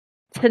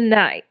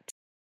tonight.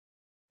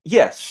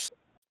 Yes,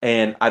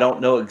 and I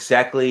don't know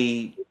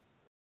exactly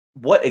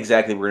what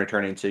exactly we're going to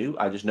turn into.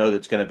 I just know that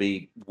it's going to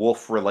be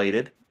wolf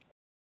related,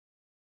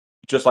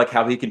 just like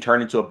how he can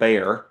turn into a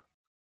bear.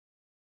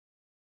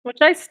 Which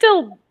I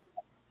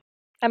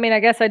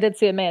guess I did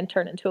see a man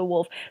turn into a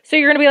wolf. So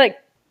you're gonna be like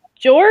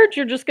George?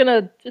 You're just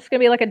gonna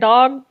be like a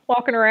dog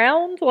walking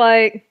around,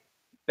 like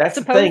That's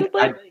supposedly? the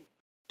thing. I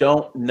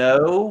don't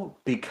know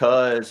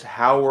because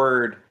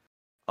Howard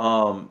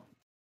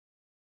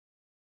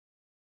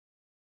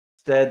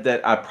said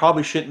that I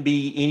probably shouldn't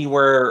be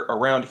anywhere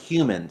around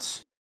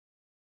humans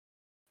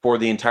for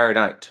the entire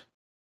night.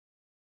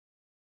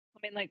 I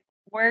mean, like,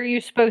 where are you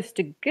supposed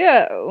to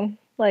go?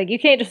 Like, you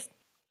can't just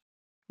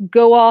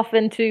go off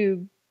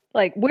into,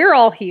 like, we're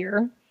all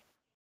here.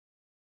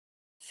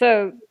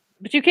 So,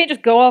 but you can't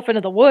just go off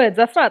into the woods.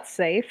 That's not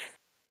safe.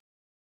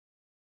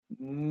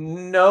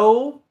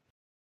 No.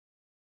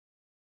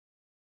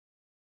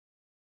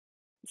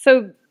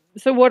 So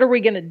what are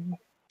we gonna?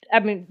 I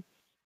mean,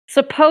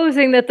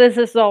 supposing that this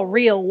is all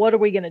real, what are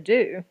we gonna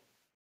do?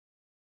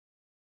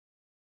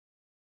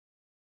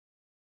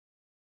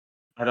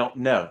 I don't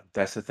know.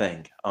 That's the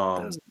thing.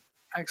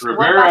 Actually,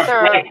 What about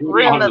the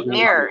room of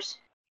mirrors?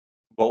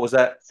 What was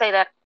that? Say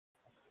that.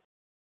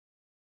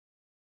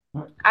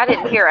 I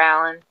didn't hear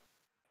Alan.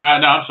 No,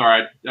 I'm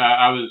sorry.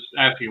 I was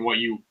asking what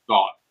you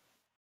thought.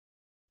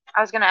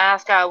 I was going to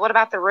ask, what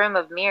about the room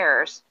of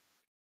mirrors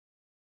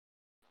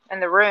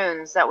and the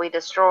runes that we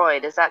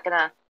destroyed?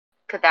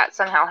 Could that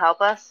somehow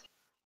help us?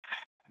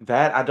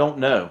 That I don't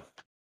know.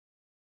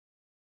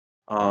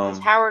 Because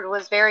Howard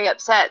was very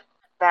upset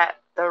that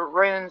the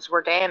runes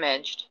were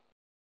damaged.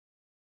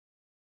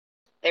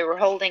 They were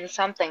holding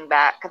something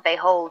back. Could they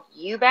hold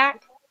you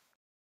back?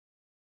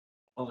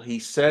 Well, he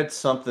said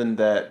something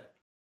that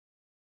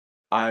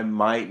I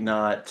might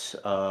not.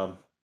 It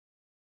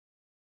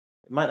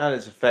might not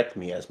affect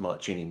me as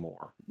much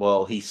anymore.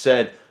 Well, he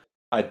said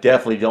I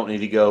definitely don't need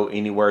to go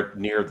anywhere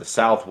near the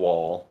south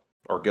wall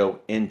or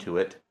go into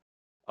it.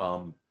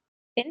 Into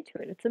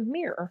it. It's a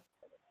mirror.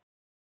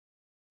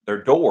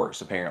 They're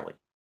doors, apparently.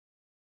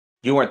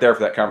 You weren't there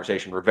for that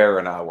conversation. Rivera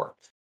and I were.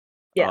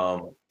 Yeah.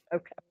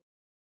 Okay.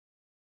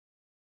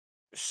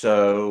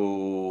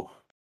 So.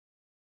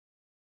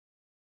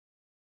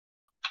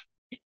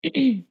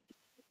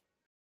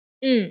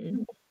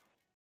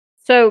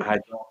 So I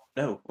don't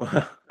know.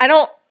 I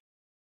don't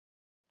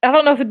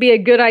know if it'd be a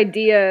good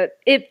idea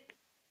if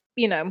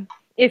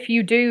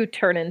you do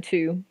turn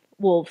into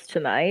wolves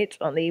tonight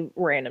on the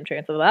random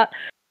chance of that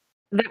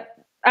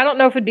I don't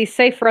know if it'd be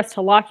safe for us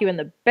to lock you in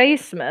the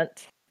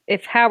basement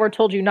if Howard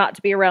told you not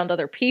to be around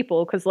other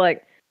people, because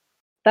like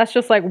that's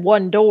just like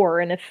one door,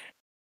 and if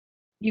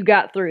you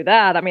got through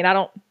that, I mean, I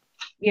don't,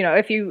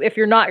 if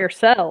you're not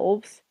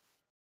yourselves,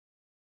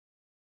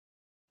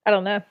 I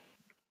don't know.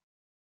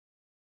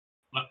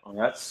 Well,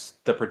 that's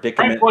the Frank,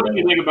 predicament. what do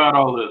you think about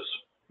all this?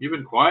 You've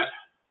been quiet.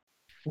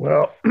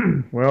 Well,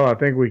 I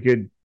think we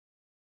could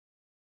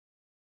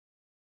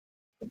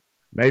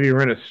maybe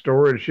rent a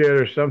storage shed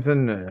or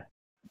something.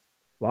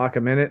 Lock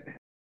them in it.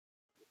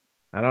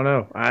 I don't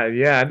know.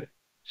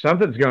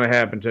 Something's going to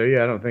happen to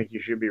you. I don't think you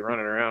should be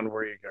running around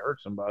where you can hurt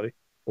somebody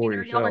or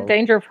Y'all in yourself.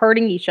 danger of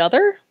hurting each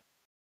other?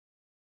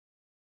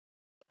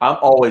 I'm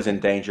always in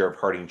danger of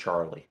hurting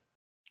Charlie.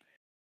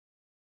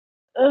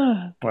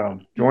 Ugh.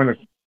 Well, join the.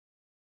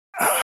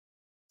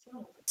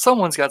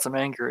 Someone's got some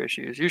anger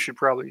issues. You should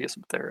probably get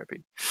some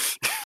therapy.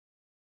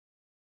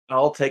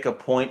 I'll take a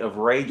point of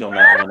rage on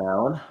that one,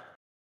 Alan.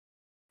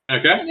 I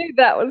Okay. knew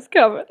that was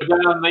coming.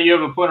 Then you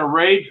have a point of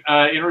rage.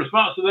 In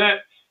response to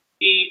that,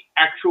 he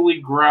actually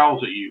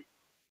growls at you.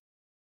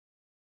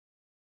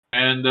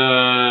 And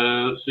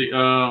let's see.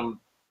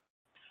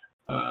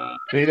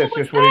 See, that's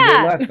What's just what he did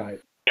that? last night.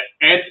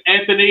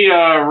 Anthony,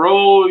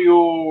 roll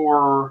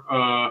your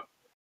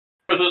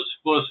presence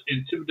plus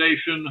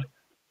intimidation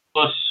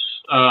plus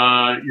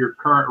your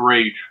current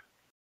rage.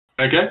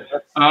 Okay.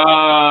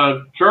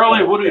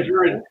 Charlie, what is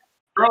your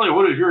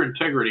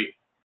integrity?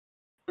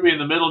 Be in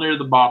the middle near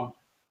the bottom.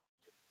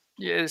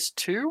 Yeah, it's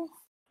 2.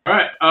 All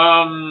right.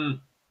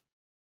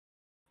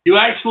 You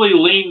actually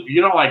lean.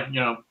 You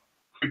don't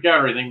freak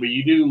out or anything, but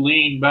you do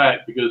lean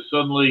back because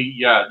suddenly,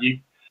 that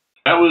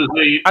was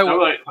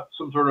like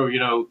some sort of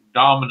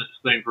dominance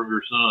thing from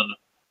your son.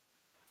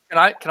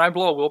 Can I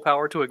blow a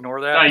willpower to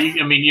ignore that? No,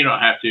 you don't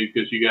have to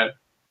because he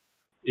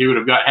would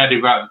have had to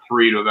have gotten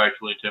 3 to have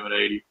actually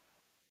intimidated you.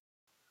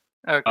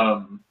 Okay.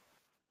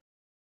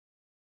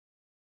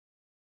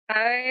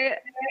 I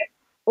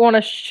want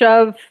to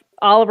shove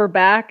Oliver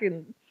back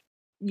and,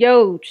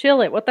 yo,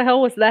 chill it. What the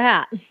hell was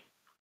that?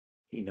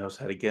 He knows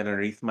how to get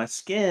underneath my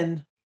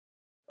skin.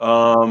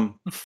 Um,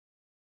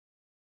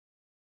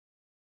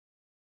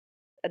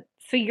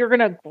 So you're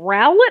gonna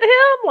growl at him?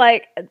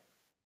 Like,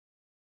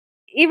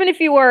 even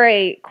if you were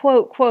a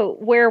quote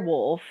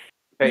werewolf,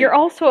 Hey. you're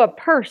also a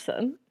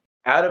person.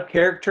 Out of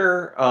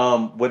character,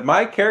 would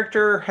my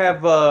character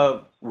have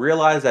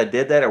realized I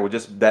did that, or would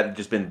that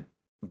just been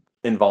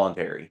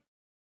involuntary?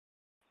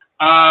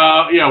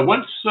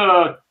 Once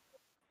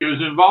it was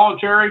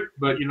involuntary,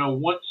 but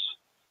once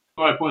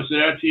somebody points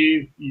it out to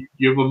you, you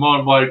give a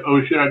moment of like,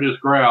 oh shit, I just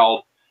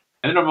growled.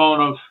 And then a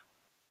moment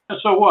of,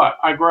 so what?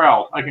 I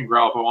growled. I can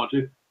growl if I want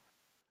to.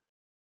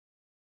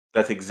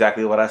 That's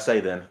exactly what I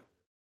say then.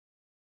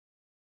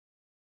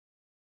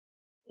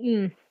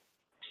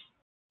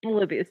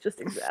 Olivia's just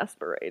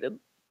exasperated.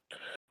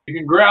 You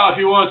can growl if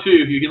you want to.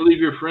 If you can leave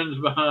your friends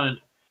behind.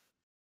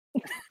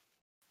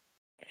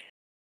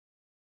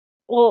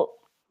 Well,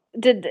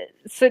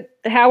 so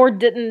Howard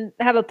didn't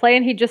have a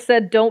plan? He just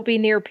said, "Don't be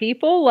near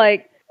people."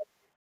 Like,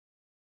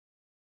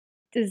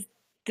 did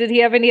he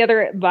have any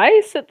other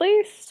advice, at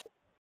least,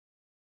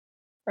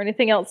 or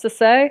anything else to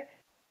say?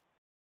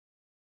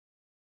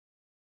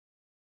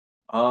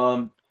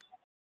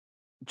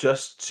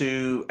 Just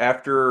to,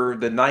 after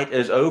the night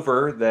is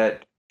over,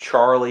 that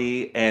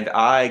Charlie and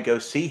I go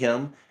see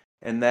him,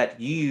 and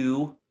that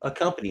you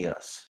accompany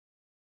us.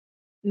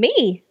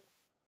 Me?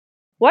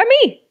 Why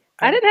me?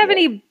 I didn't have Yeah.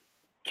 any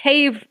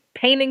cave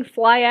paintings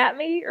fly at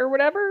me or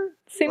whatever.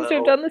 Seems to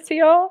have Well- done this to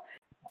y'all.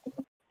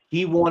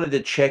 He wanted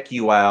to check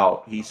you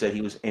out. He said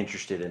he was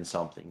interested in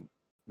something.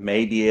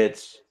 Maybe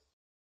it's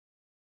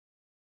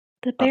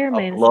The a bear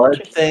man is blood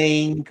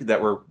interesting. thing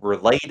that we're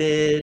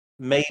related,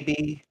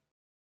 maybe.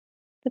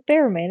 The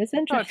bear man is I'm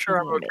interesting. not sure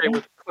I'm okay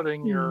with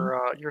putting Hmm.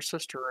 your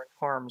sister in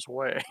harm's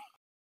way.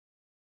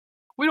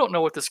 We don't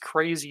know what this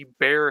crazy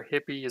bear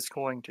hippie is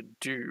going to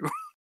do.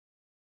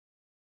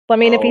 I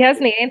mean, if he Oh. has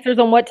any answers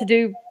on what to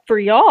do for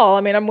y'all,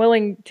 I mean, I'm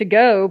willing to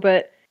go,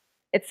 but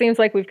it seems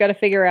like we've got to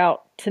figure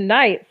out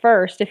tonight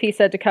first if he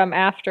said to come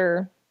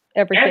after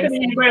everything.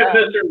 Anthony, you may have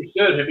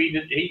misunderstood him.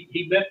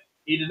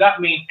 He did not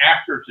mean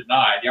after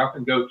tonight. Y'all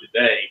can go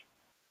today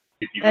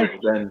if you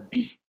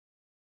wish.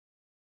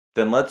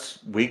 Then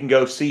we can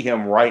go see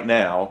him right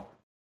now.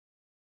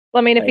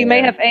 I mean, if he may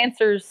And- have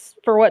answers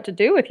for what to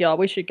do with y'all,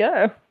 we should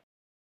go.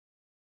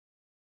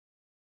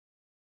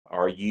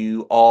 Are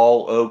you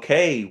all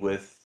okay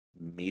with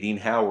meeting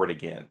Howard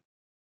again?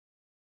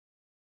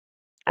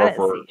 I Or didn't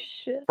for see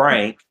shit.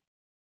 Frank,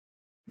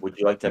 would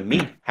you like to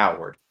meet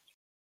Howard?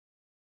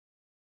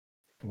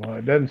 Well,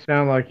 it doesn't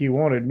sound like you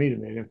wanted me to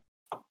meet him.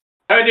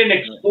 I didn't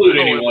exclude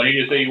anyone. He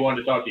just said he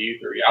wanted to talk to you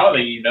 3. I don't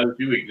think he knows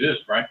you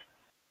exist, Frank.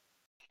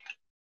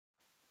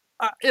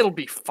 It'll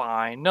be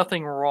fine.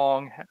 Nothing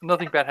wrong.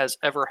 Nothing bad has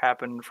ever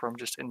happened from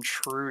just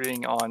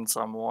intruding on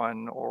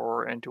someone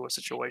or into a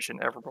situation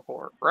ever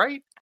before,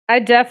 right? I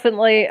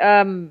definitely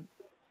am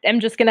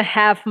just gonna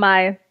have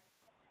my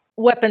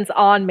weapons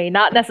on me,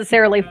 not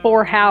necessarily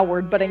for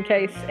Howard, but in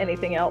case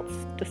anything else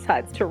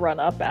decides to run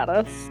up at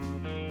us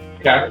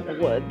in the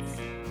woods.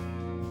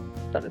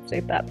 So to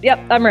state that. Yep,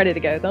 I'm ready to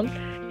go then.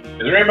 Is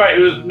there anybody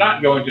who is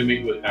not going to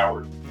meet with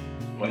Howard?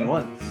 Going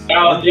once.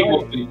 Now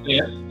equal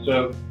consent,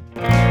 so.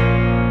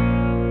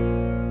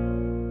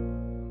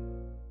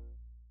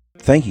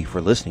 Thank you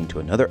for listening to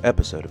another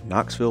episode of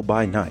Knoxville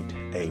by Night,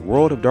 a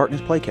World of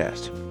Darkness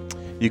playcast.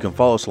 You can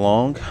follow us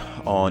along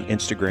on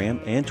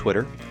Instagram and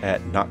Twitter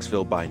at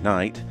Knoxville by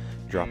Night.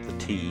 Drop the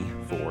T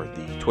for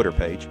the Twitter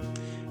page.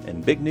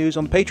 And big news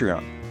on the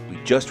Patreon.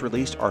 We just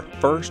released our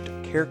first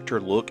character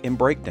look and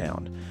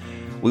breakdown.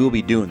 We will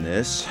be doing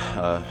this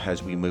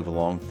as we move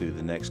along through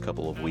the next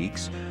couple of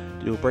weeks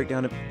to do a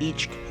breakdown of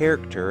each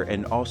character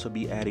and also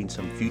be adding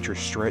some future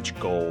stretch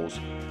goals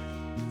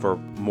for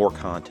more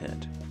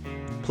content.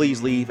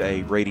 Please leave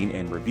a rating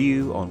and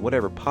review on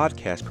whatever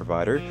podcast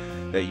provider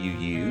that you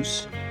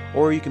use,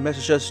 or you can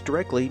message us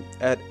directly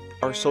at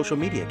our social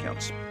media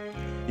accounts.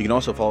 You can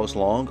also follow us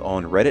along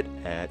on Reddit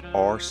at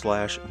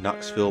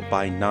r/Knoxville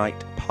by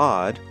Night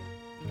pod,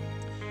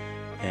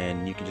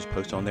 and you can just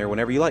post on there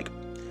whenever you like.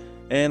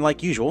 And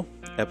like usual,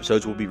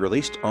 episodes will be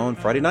released on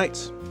Friday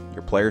nights.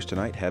 Your players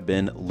tonight have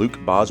been Luke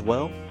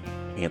Boswell,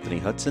 Anthony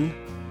Hudson,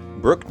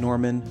 Brooke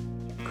Norman,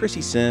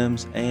 Chrissy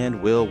Sims,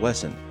 and Will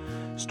Wesson.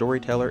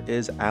 Storyteller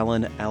is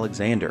Alan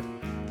Alexander.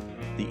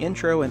 The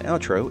intro and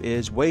outro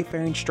is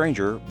Wayfaring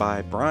Stranger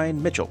by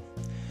Brian Mitchell.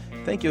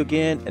 Thank you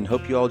again, and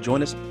hope you all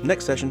join us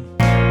next session.